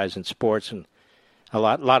these guys in sports, and a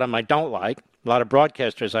lot of them I don't like. A lot of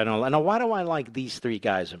broadcasters I don't like. Now, why do I like these three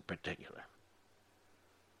guys in particular?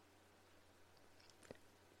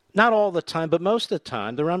 Not all the time, but most of the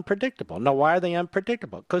time, they're unpredictable. Now, why are they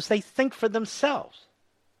unpredictable? Because they think for themselves.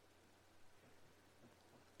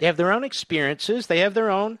 They have their own experiences. They have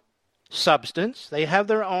their own substance. They have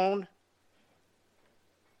their own,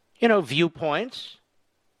 viewpoints.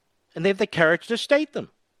 And they have the courage to state them.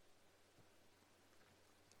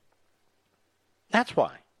 That's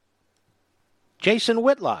why. Jason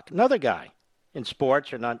Whitlock, another guy in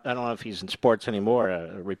sports, or not, I don't know if he's in sports anymore,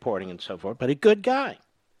 reporting and so forth, but a good guy.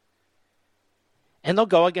 And they'll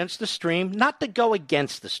go against the stream, not to go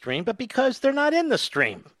against the stream, but because they're not in the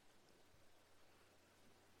stream.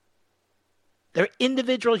 They're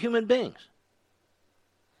individual human beings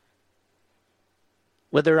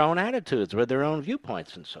with their own attitudes, with their own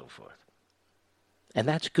viewpoints and so forth. And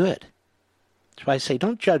that's good. That's why I say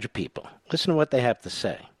don't judge people. Listen to what they have to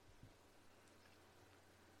say.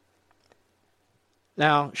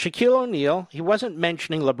 Now, Shaquille O'Neal, he wasn't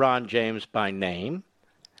mentioning LeBron James by name,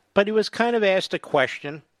 but he was kind of asked a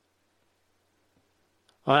question.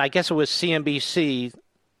 I guess it was CNBC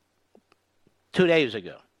 2 days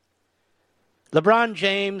ago. LeBron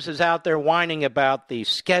James is out there whining about the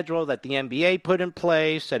schedule that the NBA put in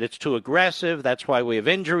place, that it's too aggressive, that's why we have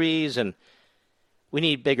injuries, and we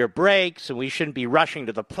need bigger breaks, and we shouldn't be rushing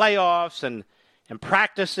to the playoffs, and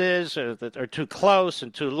practices are too close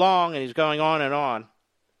and too long, and he's going on and on.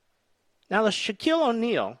 Now, the Shaquille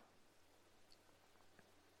O'Neal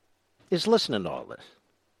is listening to all this.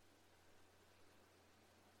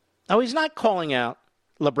 Now, he's not calling out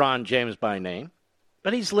LeBron James by name,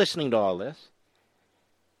 but he's listening to all this.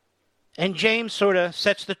 And James sort of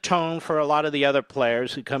sets the tone for a lot of the other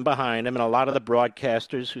players who come behind him and a lot of the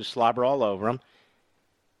broadcasters who slobber all over him.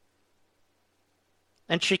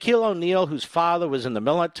 And Shaquille O'Neal, whose father was in the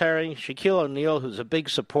military, Shaquille O'Neal, who's a big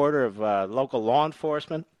supporter of local law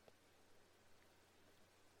enforcement,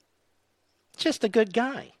 just a good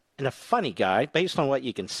guy and a funny guy based on what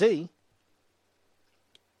you can see.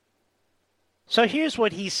 So here's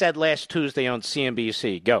what he said last Tuesday on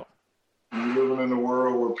CNBC. Go. We're living in a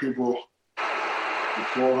world where people,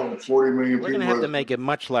 440 million people. We're going to have to make it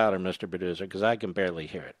much louder, Mr. Producer, because I can barely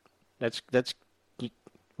hear it. Let's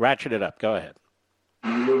ratchet it up. Go ahead.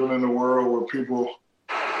 We're living in a world where people,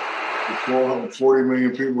 440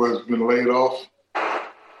 million people has been laid off,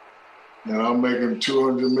 and I'm making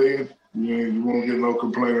 200 million. You won't get no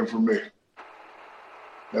complaining from me.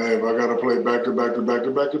 Hey, if I got to play back to back,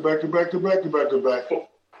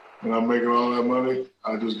 and I'm making all that money,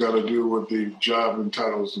 I just got to do what the job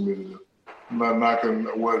entitles me to do. I'm not knocking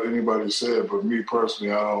what anybody said, but me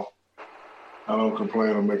personally, I don't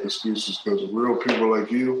complain or make excuses, because real people like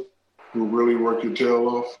you who really work your tail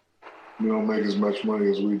off, you don't make as much money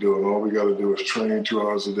as we do. And all we got to do is train 2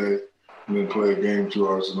 hours a day and then play a game 2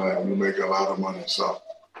 hours a night, and we make a lot of money. So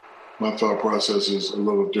my thought process is a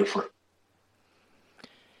little different.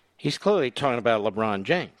 He's clearly talking about LeBron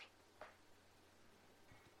James,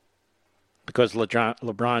 because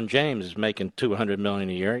LeBron James is making $200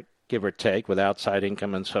 million a year, give or take, with outside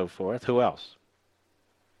income and so forth. Who else?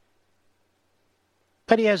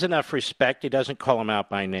 But he has enough respect. He doesn't call him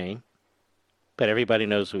out by name, but everybody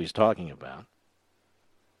knows who he's talking about.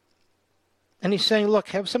 And he's saying, look,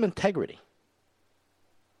 have some integrity.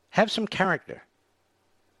 Have some character.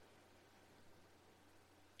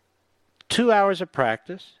 2 hours of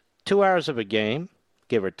practice, 2 hours of a game,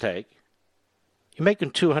 give or take. You're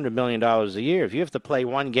making $200 million a year. If you have to play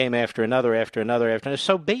one game after another,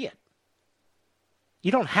 so be it.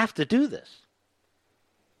 You don't have to do this.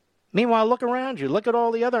 Meanwhile, look around you. Look at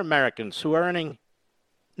all the other Americans who are earning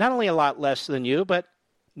not only a lot less than you, but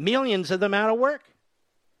millions of them out of work.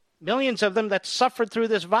 Millions of them that suffered through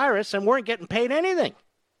this virus and weren't getting paid anything.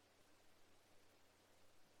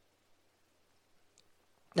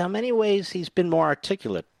 Now, in many ways, he's been more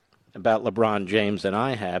articulate about LeBron James than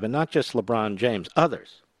I have, and not just LeBron James,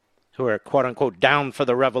 others who are, quote-unquote, down for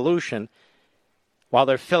the revolution while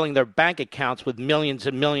they're filling their bank accounts with millions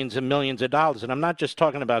and millions and millions of dollars. And I'm not just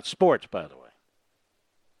talking about sports, by the way.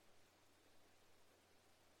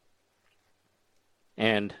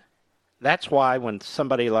 And that's why when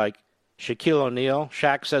somebody like Shaquille O'Neal,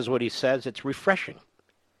 Shaq, says what he says, it's refreshing.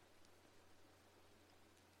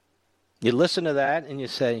 You listen to that and you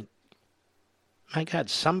say, my God,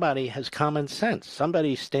 somebody has common sense.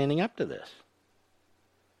 Somebody's standing up to this.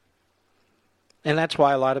 And that's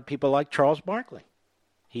why a lot of people like Charles Barkley.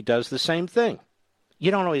 He does the same thing.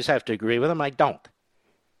 You don't always have to agree with him. I don't.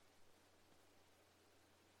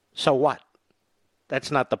 So what?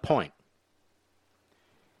 That's not the point.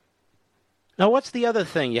 Now, what's the other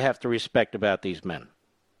thing you have to respect about these men?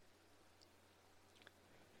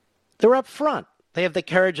 They're up front. They have the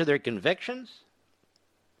courage of their convictions.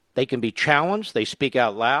 They can be challenged. They speak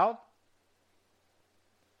out loud.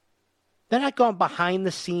 They're not going behind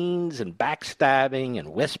the scenes and backstabbing and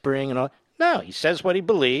whispering and all. No, he says what he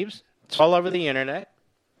believes. It's all over the internet.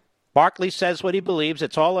 Barkley says what he believes.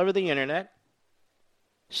 It's all over the internet.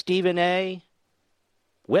 Stephen A.,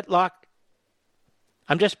 Whitlock.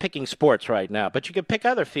 I'm just picking sports right now, but you can pick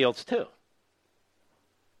other fields too.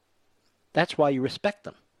 That's why you respect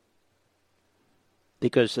them.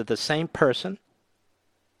 Because they're the same person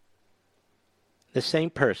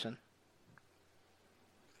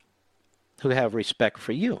who have respect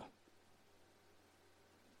for you.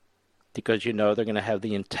 Because you know they're going to have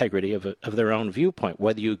the integrity of their own viewpoint,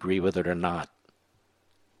 whether you agree with it or not.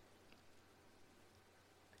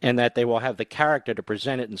 And that they will have the character to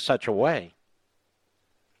present it in such a way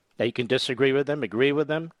that you can disagree with them, agree with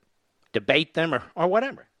them, debate them, or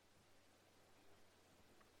whatever.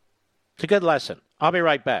 It's a good lesson. I'll be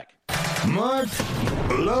right back. Mark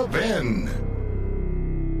Levin.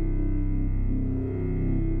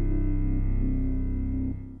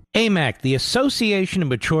 AMAC, the Association of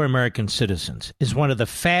Mature American Citizens, is one of the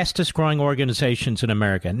fastest growing organizations in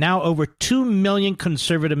America. Now over 2 million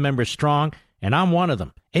conservative members strong, and I'm one of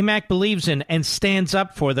them. AMAC believes in and stands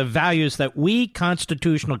up for the values that we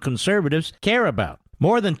constitutional conservatives care about.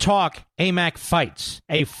 More than talk, AMAC fights.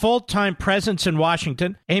 A full-time presence in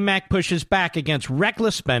Washington, AMAC pushes back against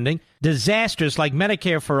reckless spending, disasters like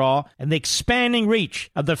Medicare for All, and the expanding reach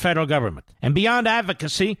of the federal government. And beyond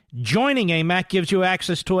advocacy, joining AMAC gives you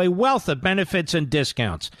access to a wealth of benefits and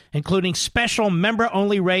discounts, including special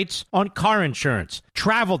member-only rates on car insurance,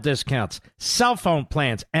 travel discounts, cell phone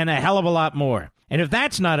plans, and a hell of a lot more. And if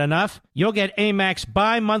that's not enough, you'll get AMAC's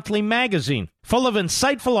bi-monthly magazine, full of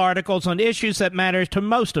insightful articles on issues that matter to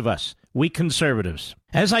most of us, we conservatives.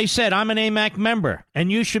 As I said, I'm an AMAC member,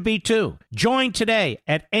 and you should be too. Join today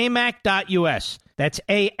at amac.us. That's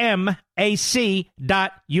AMAC.us.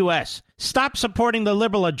 Stop supporting the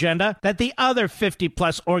liberal agenda that the other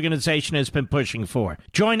 50-plus organization has been pushing for.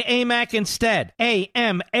 Join AMAC instead.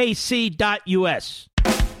 AMAC.us.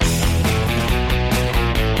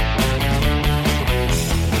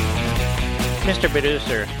 Mr.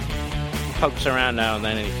 Producer pokes around now and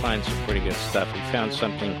then and he finds some pretty good stuff. He found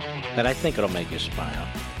something that I think it'll make you smile.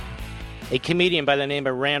 A comedian by the name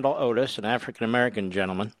of Randall Otis, an African-American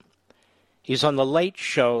gentleman. He's on The Late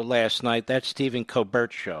Show last night, that Stephen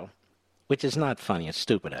Colbert's show, which is not funny. It's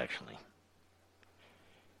stupid, actually.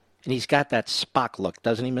 And he's got that Spock look,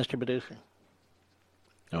 doesn't he, Mr. Producer?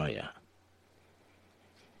 Oh, yeah.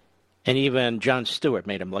 And even Jon Stewart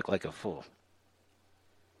made him look like a fool.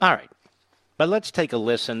 All right. But let's take a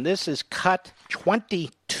listen. This is cut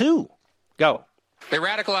 22. Go. They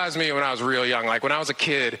radicalized me when I was real young. Like when I was a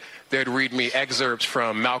kid, they'd read me excerpts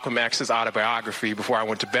from Malcolm X's autobiography before I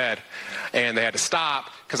went to bed. And they had to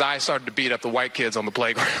stop because I started to beat up the white kids on the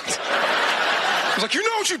playground. I was like, you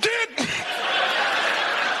know what you did?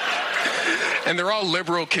 And they're all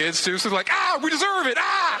liberal kids, too. So they're like, we deserve it.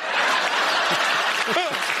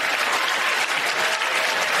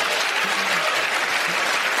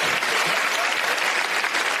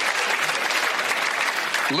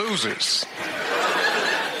 Losers.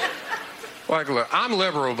 Like, look, I'm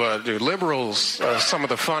liberal, but, dude, liberals are some of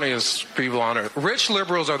the funniest people on earth. Rich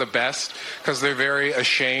liberals are the best because they're very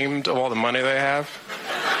ashamed of all the money they have.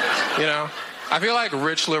 You know? I feel like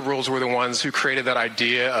rich liberals were the ones who created that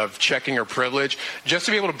idea of checking your privilege just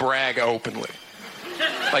to be able to brag openly.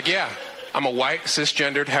 Like, yeah, I'm a white,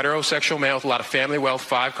 cisgendered, heterosexual male with a lot of family wealth,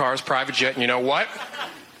 5 cars, private jet, and you know what?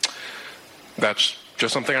 That's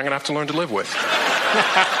just something I'm going to have to learn to live with.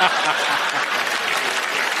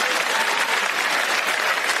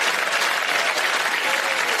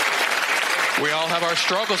 We all have our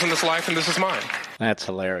struggles in this life, and this is mine. That's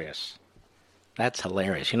hilarious. That's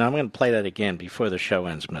hilarious. You know, I'm going to play that again before the show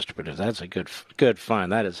ends, Mr. Producer. That's a good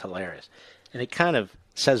fun. That is hilarious. And it kind of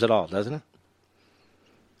says it all, doesn't it?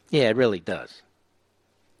 Yeah, it really does.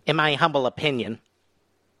 In my humble opinion.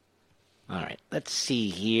 All right, let's see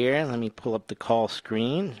here. Let me pull up the call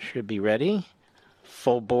screen. Should be ready.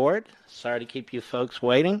 Full board. Sorry to keep you folks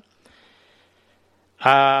waiting.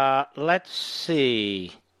 Let's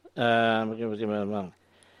see. Let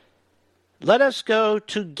us go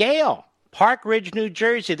to Gail, Park Ridge, New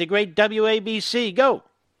Jersey, the great WABC. Go.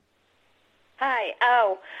 Hi.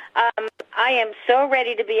 I am so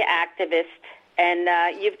ready to be an activist, and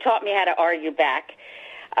you've taught me how to argue back.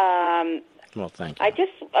 Well, thank you.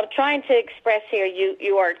 I'm trying to express here,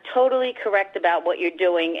 you are totally correct about what you're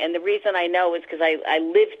doing, and the reason I know is because I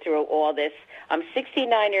lived through all this. I'm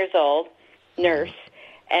 69 years old, nurse,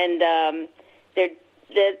 and the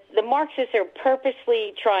Marxists are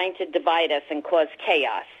purposely trying to divide us and cause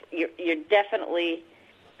chaos.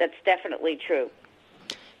 That's definitely true.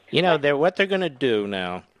 You know, what they're going to do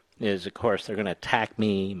now is, of course, they're going to attack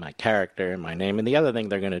me, my character, and my name, and the other thing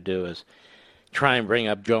they're going to do is try and bring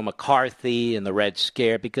up Joe McCarthy and the Red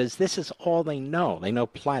Scare, because this is all they know. They know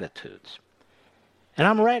platitudes. And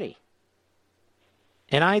I'm ready.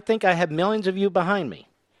 And I think I have millions of you behind me.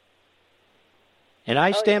 And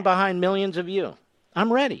I stand behind millions of you.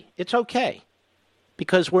 I'm ready. It's okay.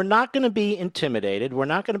 Because we're not going to be intimidated. We're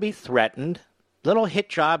not going to be threatened. Little hit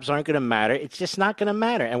jobs aren't going to matter. It's just not going to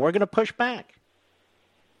matter. And we're going to push back.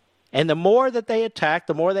 And the more that they attack,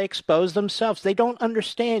 the more they expose themselves. They don't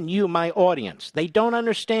understand you, my audience. They don't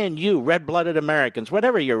understand you, red-blooded Americans,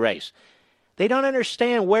 whatever your race. They don't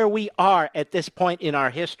understand where we are at this point in our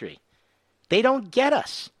history. They don't get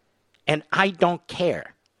us. And I don't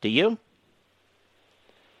care. Do you?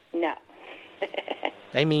 No.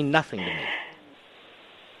 They mean nothing to me.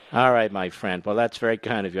 All right, my friend. Well, that's very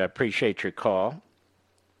kind of you. I appreciate your call.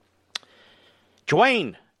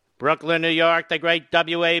 Dwayne, Brooklyn, New York, the great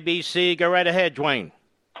WABC. Go right ahead, Dwayne.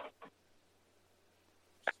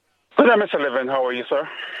 Good day, Mr. Levin. How are you, sir?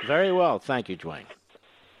 Very well. Thank you, Dwayne.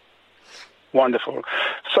 Wonderful.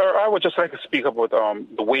 Sir, I would just like to speak about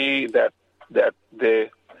the way that the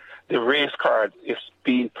race card is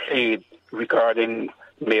being played regarding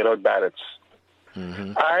mail-out ballots.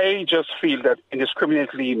 Mm-hmm. I just feel that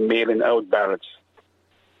indiscriminately mailing out ballots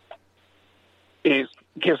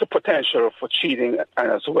gives a potential for cheating,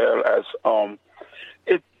 and as well as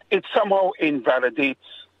it somehow invalidates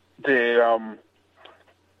the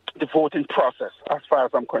voting process, as far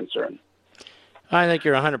as I'm concerned. I think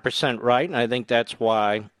you're 100% right, and I think that's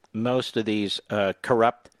why most of these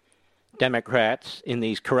corrupt Democrats in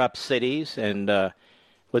these corrupt cities and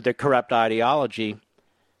with their corrupt ideology,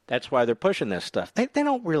 that's why they're pushing this stuff. They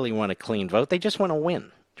don't really want a clean vote. They just want to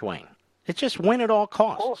win, Dwayne. It's just win at all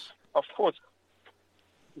costs. Of course.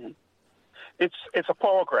 It's a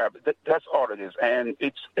power grab. That's all it is, and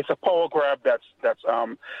it's a power grab that's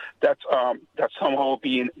somehow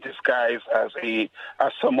being disguised as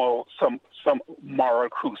some moral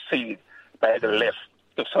crusade by the left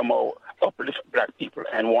to somehow uplift black people.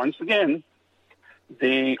 And once again,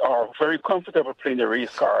 they are very comfortable playing the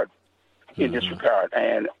race card in this regard.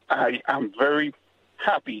 And I am very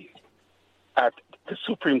happy at the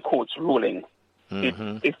Supreme Court's ruling.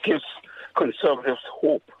 It gives conservatives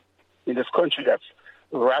hope in this country that's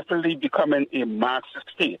rapidly becoming a Marxist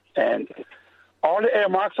state, and all the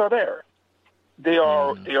earmarks are there. They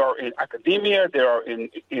are in academia, they are in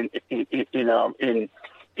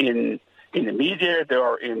the media, they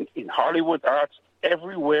are in Hollywood arts.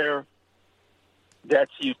 Everywhere that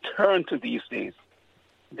you turn to these days,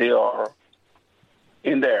 they are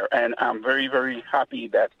in there, and I'm very, very happy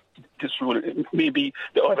that this rule, maybe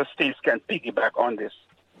the other states can piggyback on this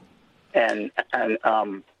and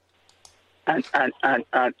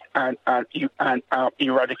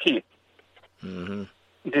eradicate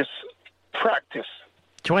this practice.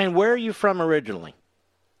 Dwayne, where are you from originally?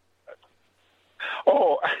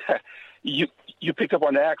 Oh, you picked up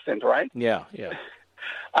on the accent, right? Yeah.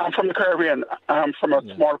 I'm from the Caribbean. I'm from a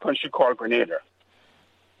small country called Grenada.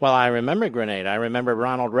 Well, I remember Grenada. I remember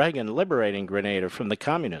Ronald Reagan liberating Grenada from the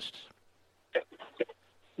communists.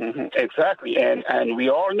 Exactly, and we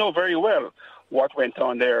all know very well what went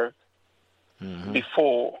on there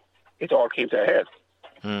before it all came to a head.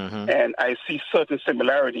 And I see certain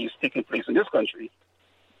similarities taking place in this country.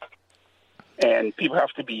 And people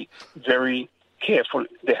have to be very careful.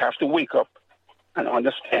 They have to wake up and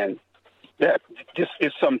understand that this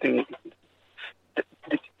is something,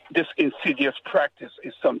 this insidious practice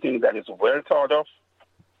is something that is well thought of.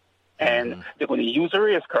 And they're going to use a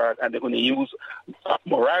race card, and they're going to use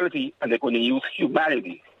morality, and they're going to use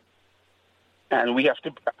humanity. And we have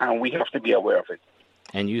to be aware of it.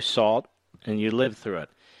 And you saw it, and you lived through it.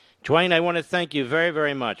 Dwayne, I want to thank you very,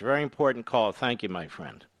 very much. Very important call. Thank you, my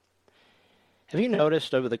friend. Have you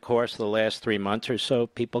noticed over the course of the last 3 months or so,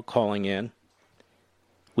 people calling in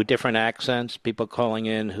with different accents, people calling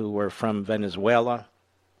in who were from Venezuela,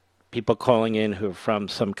 people calling in who are from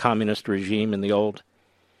some communist regime in the old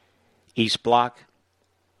East Bloc,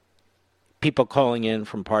 people calling in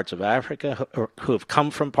from parts of Africa, or who have come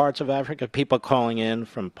from parts of Africa, people calling in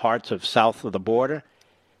from parts of south of the border,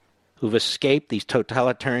 who've escaped these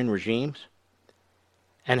totalitarian regimes,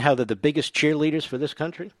 and how they're the biggest cheerleaders for this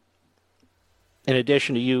country. In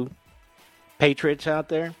addition to you patriots out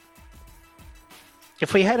there,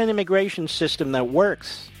 if we had an immigration system that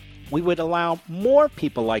works, we would allow more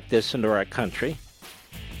people like this into our country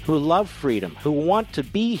who love freedom, who want to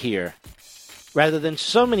be here, rather than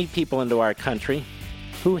so many people into our country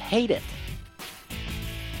who hate it.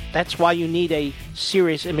 That's why you need a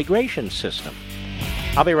serious immigration system.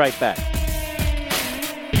 I'll be right back.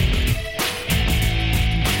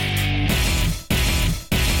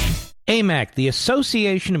 AMAC, the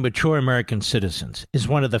Association of Mature American Citizens, is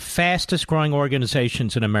one of the fastest growing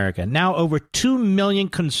organizations in America. Now over 2 million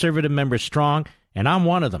conservative members strong, and I'm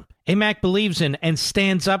one of them. AMAC believes in and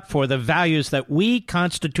stands up for the values that we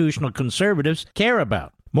constitutional conservatives care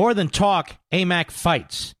about. More than talk, AMAC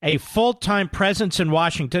fights. A full-time presence in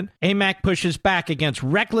Washington, AMAC pushes back against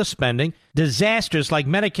reckless spending, disasters like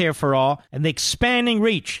Medicare for All, and the expanding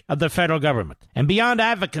reach of the federal government. And beyond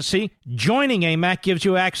advocacy, joining AMAC gives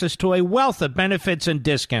you access to a wealth of benefits and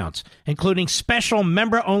discounts, including special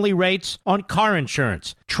member-only rates on car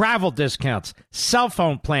insurance, travel discounts, cell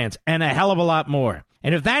phone plans, and a hell of a lot more.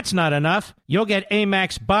 And if that's not enough, you'll get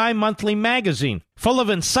AMAC's bi-monthly magazine, full of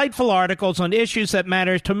insightful articles on issues that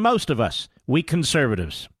matter to most of us, we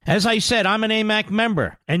conservatives. As I said, I'm an AMAC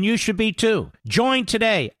member, and you should be too. Join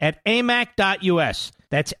today at amac.us.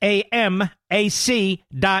 That's AMAC.us.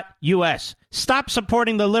 Stop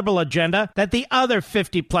supporting the liberal agenda that the other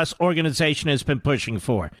 50-plus organization has been pushing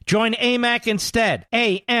for. Join AMAC instead.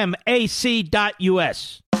 AMAC.us.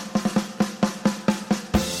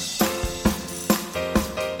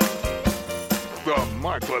 The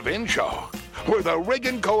Mark Levin Show, where the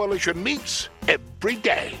Reagan Coalition meets every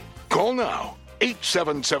day. Call now,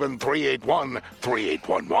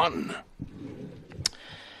 877-381-3811.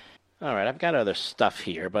 All right, I've got other stuff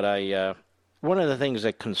here, but one of the things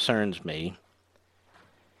that concerns me,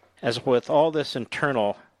 as with all this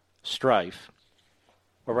internal strife,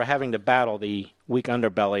 where we're having to battle the weak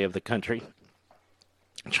underbelly of the country,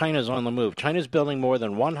 China's on the move. China's building more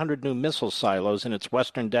than 100 new missile silos in its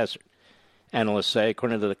western desert, analysts say,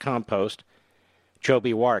 according to the Compost,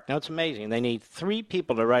 Joby Wark. Now, it's amazing. They need 3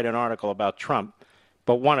 people to write an article about Trump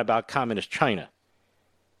but one about Communist China.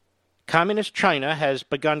 Communist China has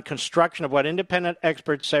begun construction of what independent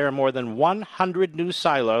experts say are more than 100 new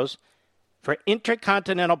silos for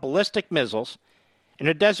intercontinental ballistic missiles in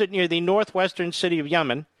a desert near the northwestern city of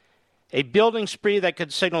Yemen, a building spree that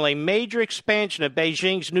could signal a major expansion of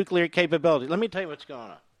Beijing's nuclear capability. Let me tell you what's going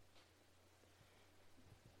on.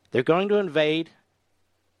 They're going to invade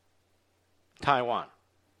Taiwan.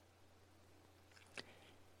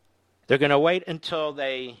 They're going to wait until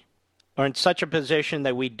they are in such a position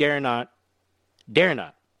that we dare not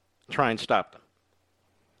try and stop them.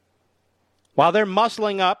 While they're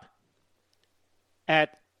muscling up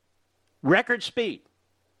at record speed,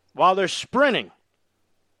 while they're sprinting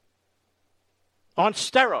on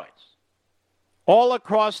steroids all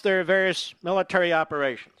across their various military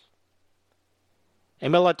operations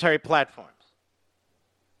and military platforms,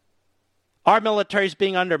 our military is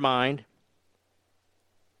being undermined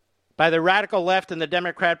by the radical left and the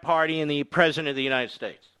Democrat Party and the President of the United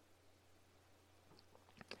States.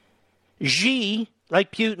 Xi,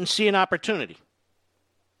 like Putin, see an opportunity.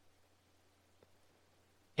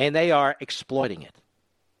 And they are exploiting it.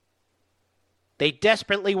 They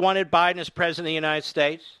desperately wanted Biden as President of the United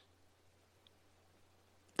States.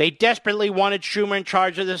 They desperately wanted Schumer in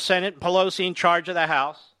charge of the Senate, Pelosi in charge of the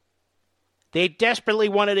House. They desperately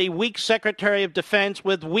wanted a weak Secretary of Defense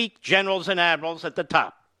with weak generals and admirals at the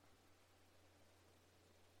top.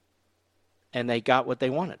 And they got what they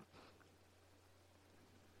wanted.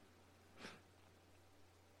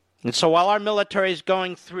 And so while our military is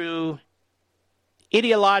going through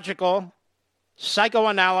ideological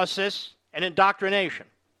psychoanalysis and indoctrination,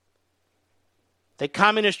 the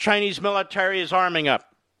Communist Chinese military is arming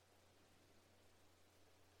up.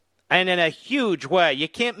 And in a huge way. You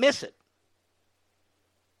can't miss it.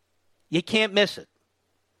 You can't miss it.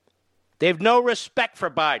 They have no respect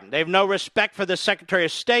for Biden. They have no respect for the Secretary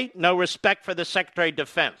of State, no respect for the Secretary of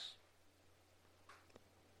Defense.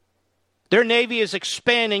 Their Navy is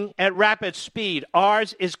expanding at rapid speed.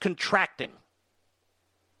 Ours is contracting.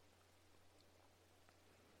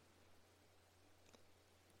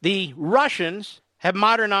 The Russians have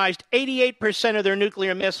modernized 88% of their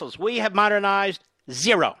nuclear missiles. We have modernized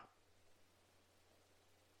 0.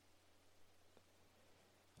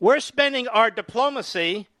 We're spending our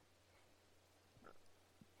diplomacy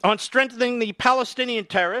on strengthening the Palestinian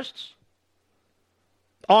terrorists,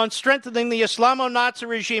 on strengthening the Islamo-Nazi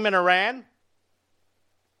regime in Iran,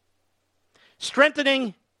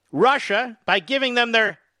 strengthening Russia by giving them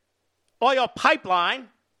their oil pipeline,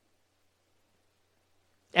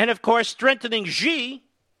 and, of course, strengthening Xi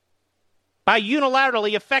by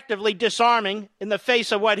unilaterally, effectively disarming in the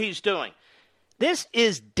face of what he's doing. This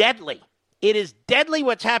is deadly. It is deadly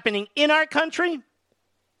what's happening in our country,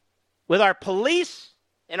 with our police,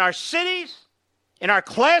 in our cities, in our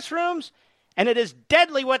classrooms, and it is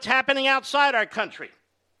deadly what's happening outside our country.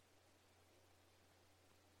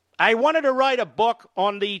 I wanted to write a book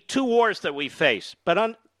on the two wars that we face,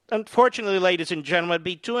 but unfortunately, ladies and gentlemen, it'd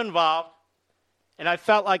be too involved, and I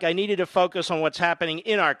felt like I needed to focus on what's happening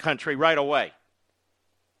in our country right away.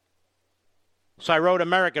 So I wrote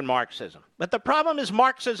American Marxism. But the problem is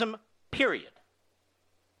Marxism, period.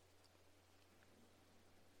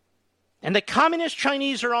 And the Communist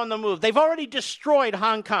Chinese are on the move. They've already destroyed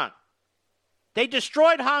Hong Kong. They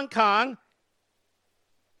destroyed Hong Kong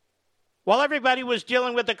while everybody was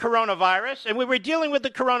dealing with the coronavirus. And we were dealing with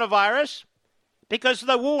the coronavirus because of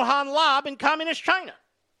the Wuhan lob in Communist China.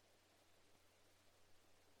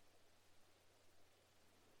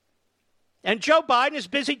 And Joe Biden is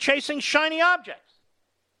busy chasing shiny objects.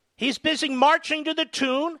 He's busy marching to the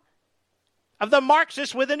tune of the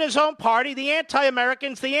Marxists within his own party, the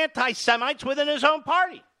anti-Americans, the anti-Semites within his own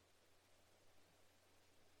party.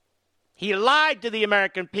 He lied to the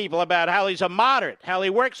American people about how he's a moderate, how he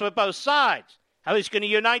works with both sides, how he's going to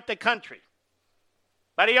unite the country.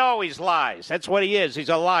 But he always lies. That's what he is. He's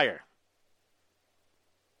a liar.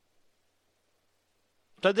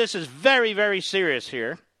 So this is very, very serious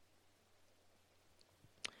here.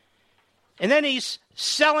 And then he's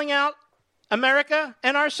selling out America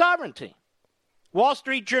and our sovereignty. Wall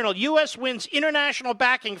Street Journal, U.S. wins international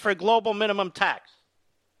backing for global minimum tax.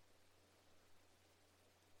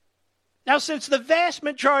 Now, since the vast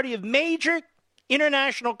majority of major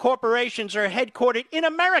international corporations are headquartered in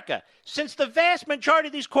America, since the vast majority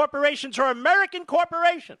of these corporations are American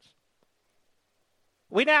corporations,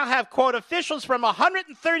 we now have, quote, officials from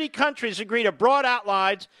 130 countries agree to broad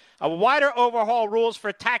outlines of wider overhaul rules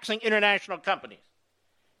for taxing international companies.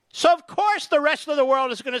 So, of course, the rest of the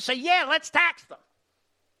world is going to say, yeah, let's tax them.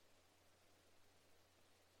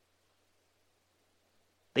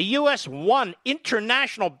 The U.S. won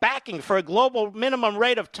international backing for a global minimum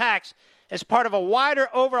rate of tax as part of a wider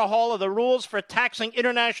overhaul of the rules for taxing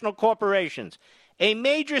international corporations, a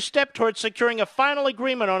major step towards securing a final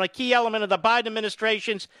agreement on a key element of the Biden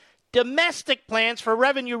administration's domestic plans for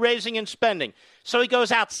revenue raising and spending. So he goes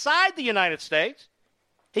outside the United States.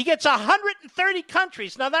 He gets 130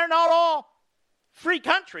 countries, now they're not all free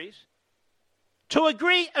countries, to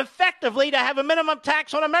agree effectively to have a minimum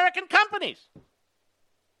tax on American companies.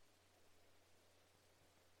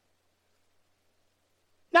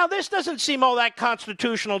 Now, this doesn't seem all that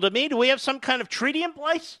constitutional to me. Do we have some kind of treaty in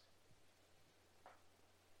place?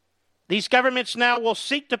 These governments now will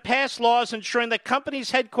seek to pass laws ensuring that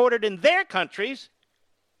companies headquartered in their countries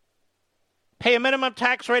pay a minimum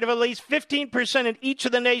tax rate of at least 15% in each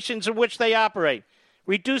of the nations in which they operate,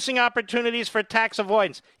 reducing opportunities for tax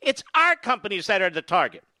avoidance. It's our companies that are the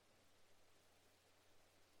target.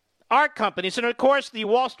 Our companies, and of course the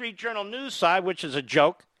Wall Street Journal news side, which is a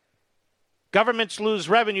joke. Governments lose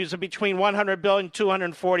revenues of between $100 billion and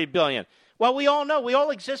 $240 billion. Well, we all know we all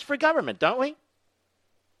exist for government, don't we?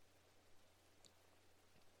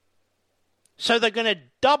 So they're going to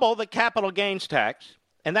double the capital gains tax,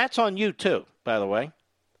 and that's on you too, by the way.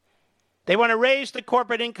 They want to raise the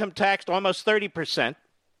corporate income tax to almost 30%.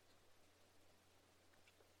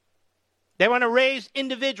 They want to raise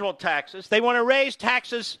individual taxes. They want to raise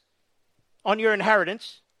taxes on your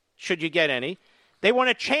inheritance, should you get any. They want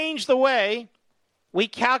to change the way we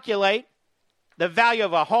calculate the value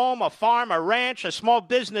of a home, a farm, a ranch, a small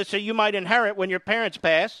business that you might inherit when your parents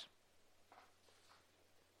pass,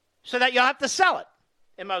 so that you'll have to sell it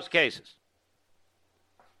in most cases.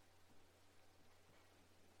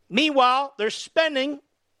 Meanwhile, they're spending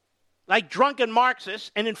like drunken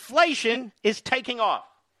Marxists, and inflation is taking off.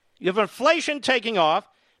 You have inflation taking off,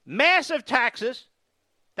 massive taxes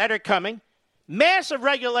that are coming, massive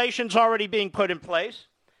regulations already being put in place.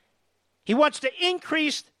 He wants to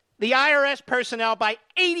increase the IRS personnel by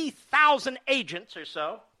 80,000 agents or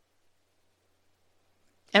so.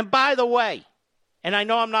 And by the way, and I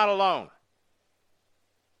know I'm not alone,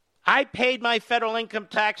 I paid my federal income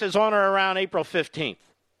taxes on or around April 15th,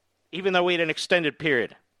 even though we had an extended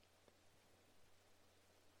period.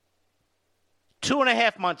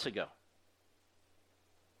 2.5 months ago.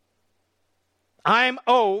 I am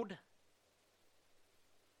owed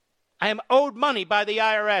money by the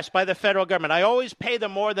IRS, by the federal government. I always pay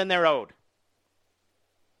them more than they're owed.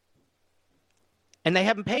 And they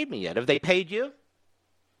haven't paid me yet. Have they paid you?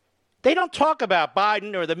 They don't talk about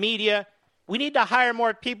Biden or the media. We need to hire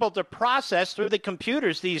more people to process through the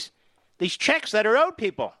computers these checks that are owed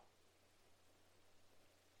people.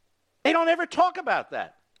 They don't ever talk about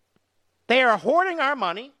that. They are hoarding our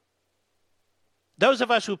money. Those of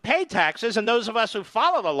us who pay taxes and those of us who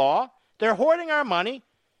follow the law, they're hoarding our money.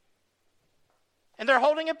 And they're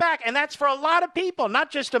holding it back. And that's for a lot of people,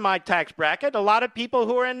 not just in my tax bracket, a lot of people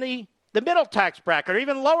who are in the middle tax bracket or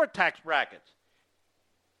even lower tax brackets.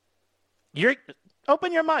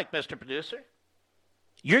 Open your mic, Mr. Producer.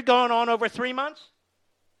 You're going on over 3 months?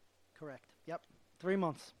 Correct. Yep. 3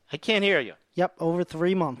 months. I can't hear you. Yep, over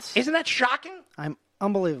 3 months. Isn't that shocking? I'm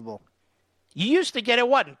unbelievable. You used to get it,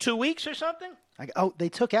 what, in 2 weeks or something? They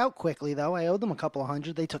took out quickly, though. I owed them a couple of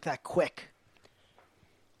hundred. They took that quick.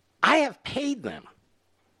 I have paid them,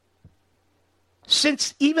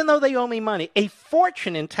 since, even though they owe me money, a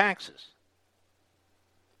fortune in taxes.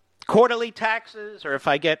 Quarterly taxes, or if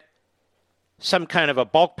I get some kind of a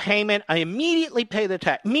bulk payment, I immediately pay the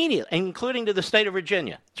tax. Immediately, including to the state of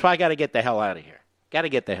Virginia. That's why I got to get the hell out of here. Got to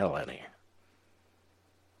get the hell out of here.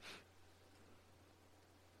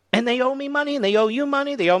 And they owe me money, and they owe you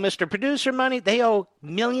money. They owe Mr. Producer money. They owe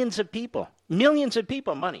millions of people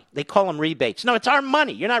money. They call them rebates. No, it's our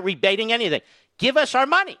money. You're not rebating anything. Give us our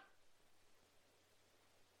money.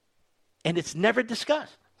 And it's never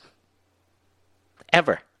discussed.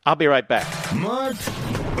 Ever. I'll be right back. Mark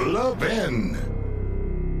Levin.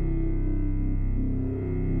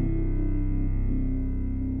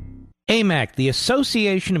 AMAC, the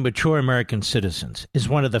Association of Mature American Citizens, is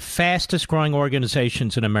one of the fastest growing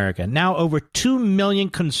organizations in America. Now over 2 million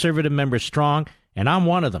conservative members strong, and I'm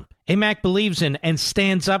one of them. AMAC believes in and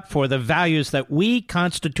stands up for the values that we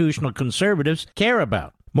constitutional conservatives care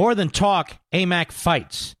about. More than talk, AMAC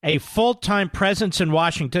fights. A full-time presence in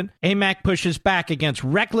Washington, AMAC pushes back against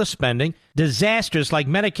reckless spending, disasters like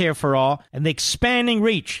Medicare for All, and the expanding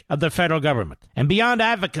reach of the federal government. And beyond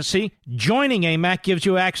advocacy, joining AMAC gives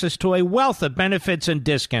you access to a wealth of benefits and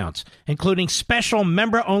discounts, including special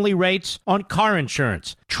member-only rates on car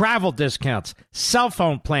insurance, travel discounts, cell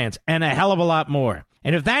phone plans, and a hell of a lot more.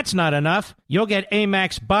 And if that's not enough, you'll get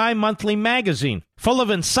AMAC's bi-monthly magazine, full of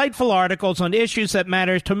insightful articles on issues that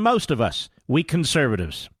matter to most of us, we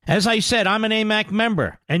conservatives. As I said, I'm an AMAC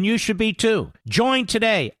member, and you should be too. Join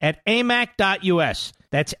today at amac.us.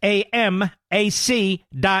 That's AMAC.us.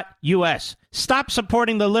 Stop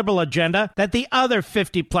supporting the liberal agenda that the other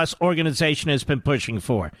 50-plus organization has been pushing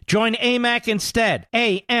for. Join AMAC instead.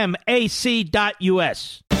 AMAC.us.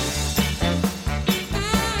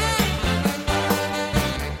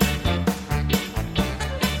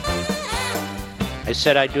 I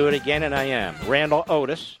said I'd do it again, and I am. Randall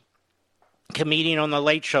Otis, comedian on The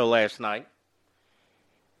Late Show last night.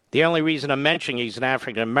 The only reason I'm mentioning he's an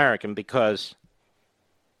African-American because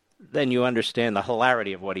then you understand the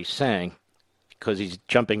hilarity of what he's saying because he's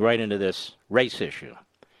jumping right into this race issue.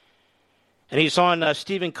 And he's on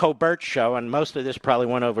Stephen Colbert's show, and most of this probably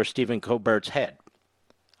went over Stephen Colbert's head.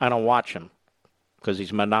 I don't watch him because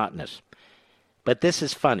he's monotonous. But this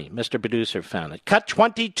is funny. Mr. Producer found it. Cut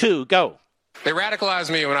 22, go. They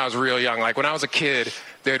radicalized me when I was real young. Like when I was a kid,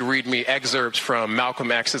 they'd read me excerpts from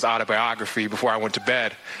Malcolm X's autobiography before I went to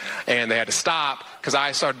bed. And they had to stop because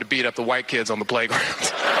I started to beat up the white kids on the playground.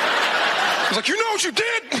 I was like, you know what you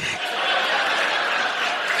did?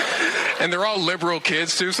 And they're all liberal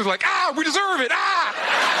kids too. So they're like, we deserve it.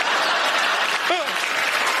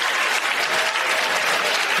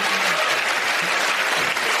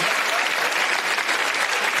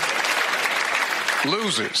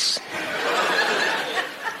 Losers.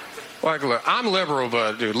 Like, look, I'm liberal,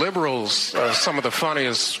 but, dude, liberals are some of the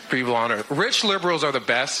funniest people on earth. Rich liberals are the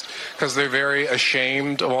best because they're very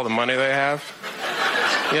ashamed of all the money they have.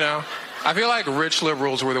 You know? I feel like rich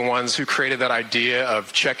liberals were the ones who created that idea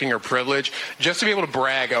of checking your privilege just to be able to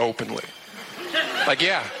brag openly. Like,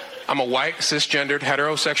 yeah, I'm a white, cisgendered,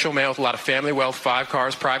 heterosexual male with a lot of family wealth, 5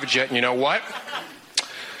 cars, private jet, and you know what?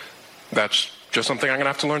 That's just something I'm going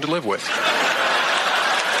to have to learn to live with.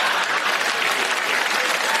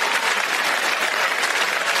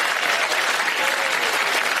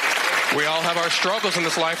 We all have our struggles in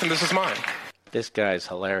this life, and this is mine. This guy's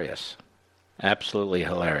hilarious. Absolutely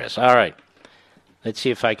hilarious. All right. Let's see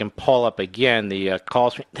if I can pull up again the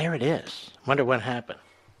call screen. There it is. Wonder what happened.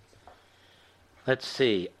 Let's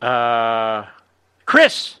see.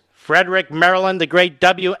 Chris, Frederick, Maryland, the great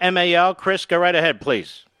WMAL. Chris, go right ahead,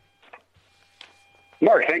 please.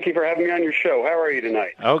 Mark, thank you for having me on your show. How are you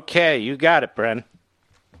tonight? Okay, you got it, Bren.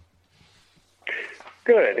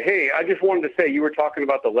 Good. Hey, I just wanted to say you were talking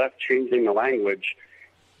about the left changing the language.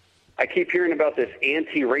 I keep hearing about this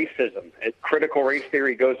anti-racism. Critical race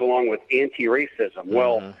theory goes along with anti-racism.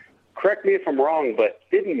 Well, correct me if I'm wrong, but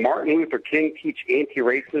didn't Martin Luther King teach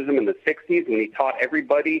anti-racism in the 60s when he taught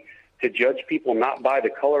everybody to judge people not by the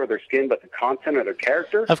color of their skin but the content of their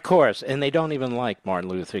character? Of course, and they don't even like Martin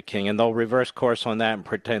Luther King, and they'll reverse course on that and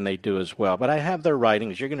pretend they do as well. But I have their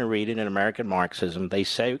writings. You're going to read it in American Marxism. They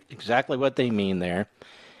say exactly what they mean there.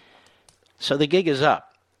 So the gig is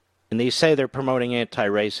up, and they say they're promoting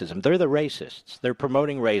anti-racism. They're the racists. They're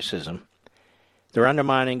promoting racism. They're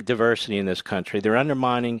undermining diversity in this country. They're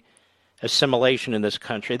undermining assimilation in this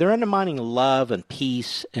country. They're undermining love and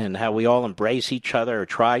peace and how we all embrace each other or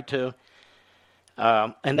try to.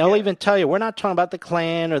 And they'll even tell you, we're not talking about the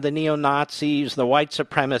Klan or the neo-Nazis, the white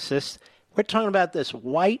supremacists. We're talking about this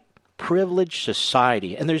white privileged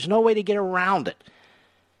society, and there's no way to get around it.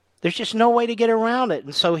 There's just no way to get around it.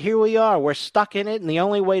 And so here we are. We're stuck in it, and the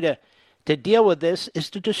only way to deal with this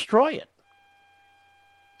is to destroy it,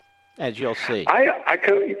 as you'll see.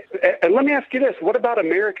 And let me ask you this. What about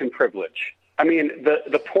American privilege? I mean,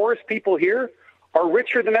 the poorest people here are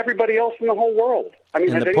richer than everybody else in the whole world. I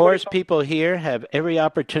mean, and the poorest people here have every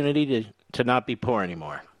opportunity to not be poor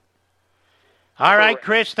anymore. All right,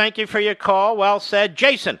 Chris, thank you for your call. Well said.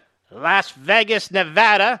 Jason, Las Vegas,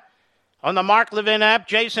 Nevada, on the Mark Levin app.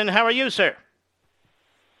 Jason, how are you, sir?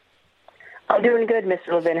 I'm doing good,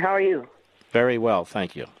 Mr. Levin. How are you? Very well,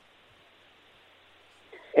 thank you.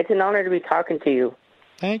 It's an honor to be talking to you.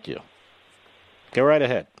 Thank you. Go right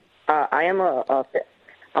ahead. I'm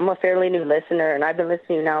a fairly new listener, and I've been listening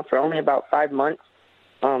to you now for only about 5 months.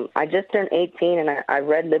 I just turned 18, and I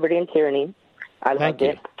read Liberty and Tyranny. I loved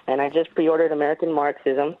it, and I just pre-ordered American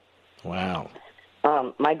Marxism. Wow.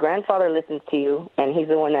 My grandfather listens to you, and he's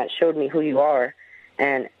the one that showed me who you are,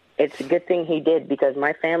 and it's a good thing he did because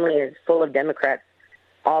my family is full of Democrats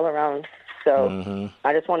all around. So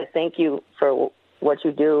I just want to thank you for what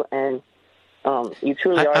you do, and you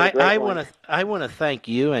truly are a great one. I want to thank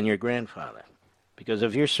you and your grandfather, because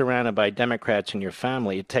if you're surrounded by Democrats in your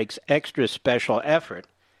family, it takes extra special effort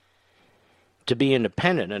to be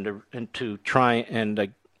independent and to try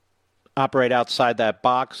and operate outside that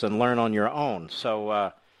box and learn on your own.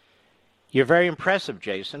 So you're very impressive,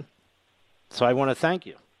 Jason. So I want to thank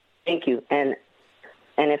you. Thank you. And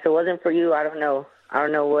if it wasn't for you, I don't know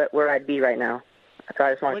where I'd be right now. So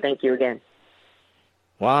I just want to thank you again.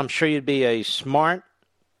 Well, I'm sure you'd be a smart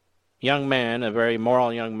young man, a very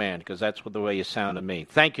moral young man, because that's the way you sound to me.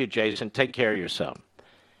 Thank you, Jason. Take care of yourself.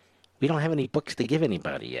 We don't have any books to give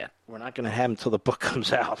anybody yet. We're not going to have them until the book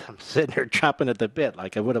comes out. I'm sitting here chomping at the bit.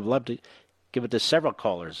 Like I would have loved to give it to several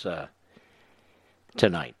callers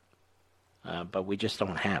tonight. But we just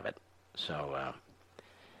don't have it. So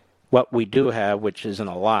what we do have, which isn't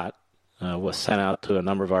a lot, was sent out to a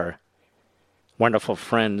number of our wonderful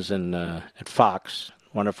friends at Fox,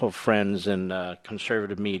 wonderful friends in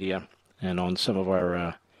conservative media, and on some of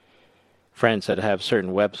our friends that have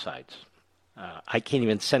certain websites. I can't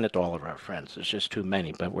even send it to all of our friends. There's just too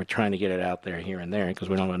many, but we're trying to get it out there here and there because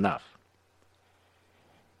we don't have enough.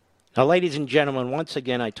 Now, ladies and gentlemen, once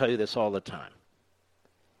again, I tell you this all the time.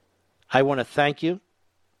 I want to thank you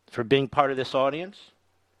for being part of this audience.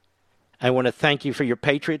 I want to thank you for your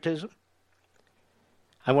patriotism.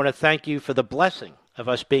 I want to thank you for the blessing of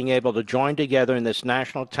us being able to join together in this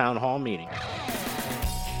national town hall meeting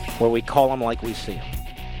where we call them like we see them.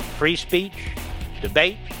 Free speech,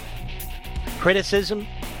 debate, criticism,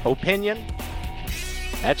 opinion.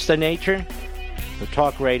 That's the nature of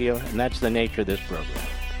talk radio, and that's the nature of this program.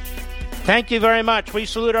 Thank you very much. We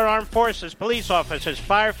salute our armed forces, police officers,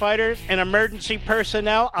 firefighters, and emergency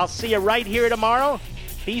personnel. I'll see you right here tomorrow.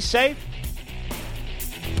 Be safe,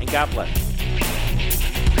 and God bless.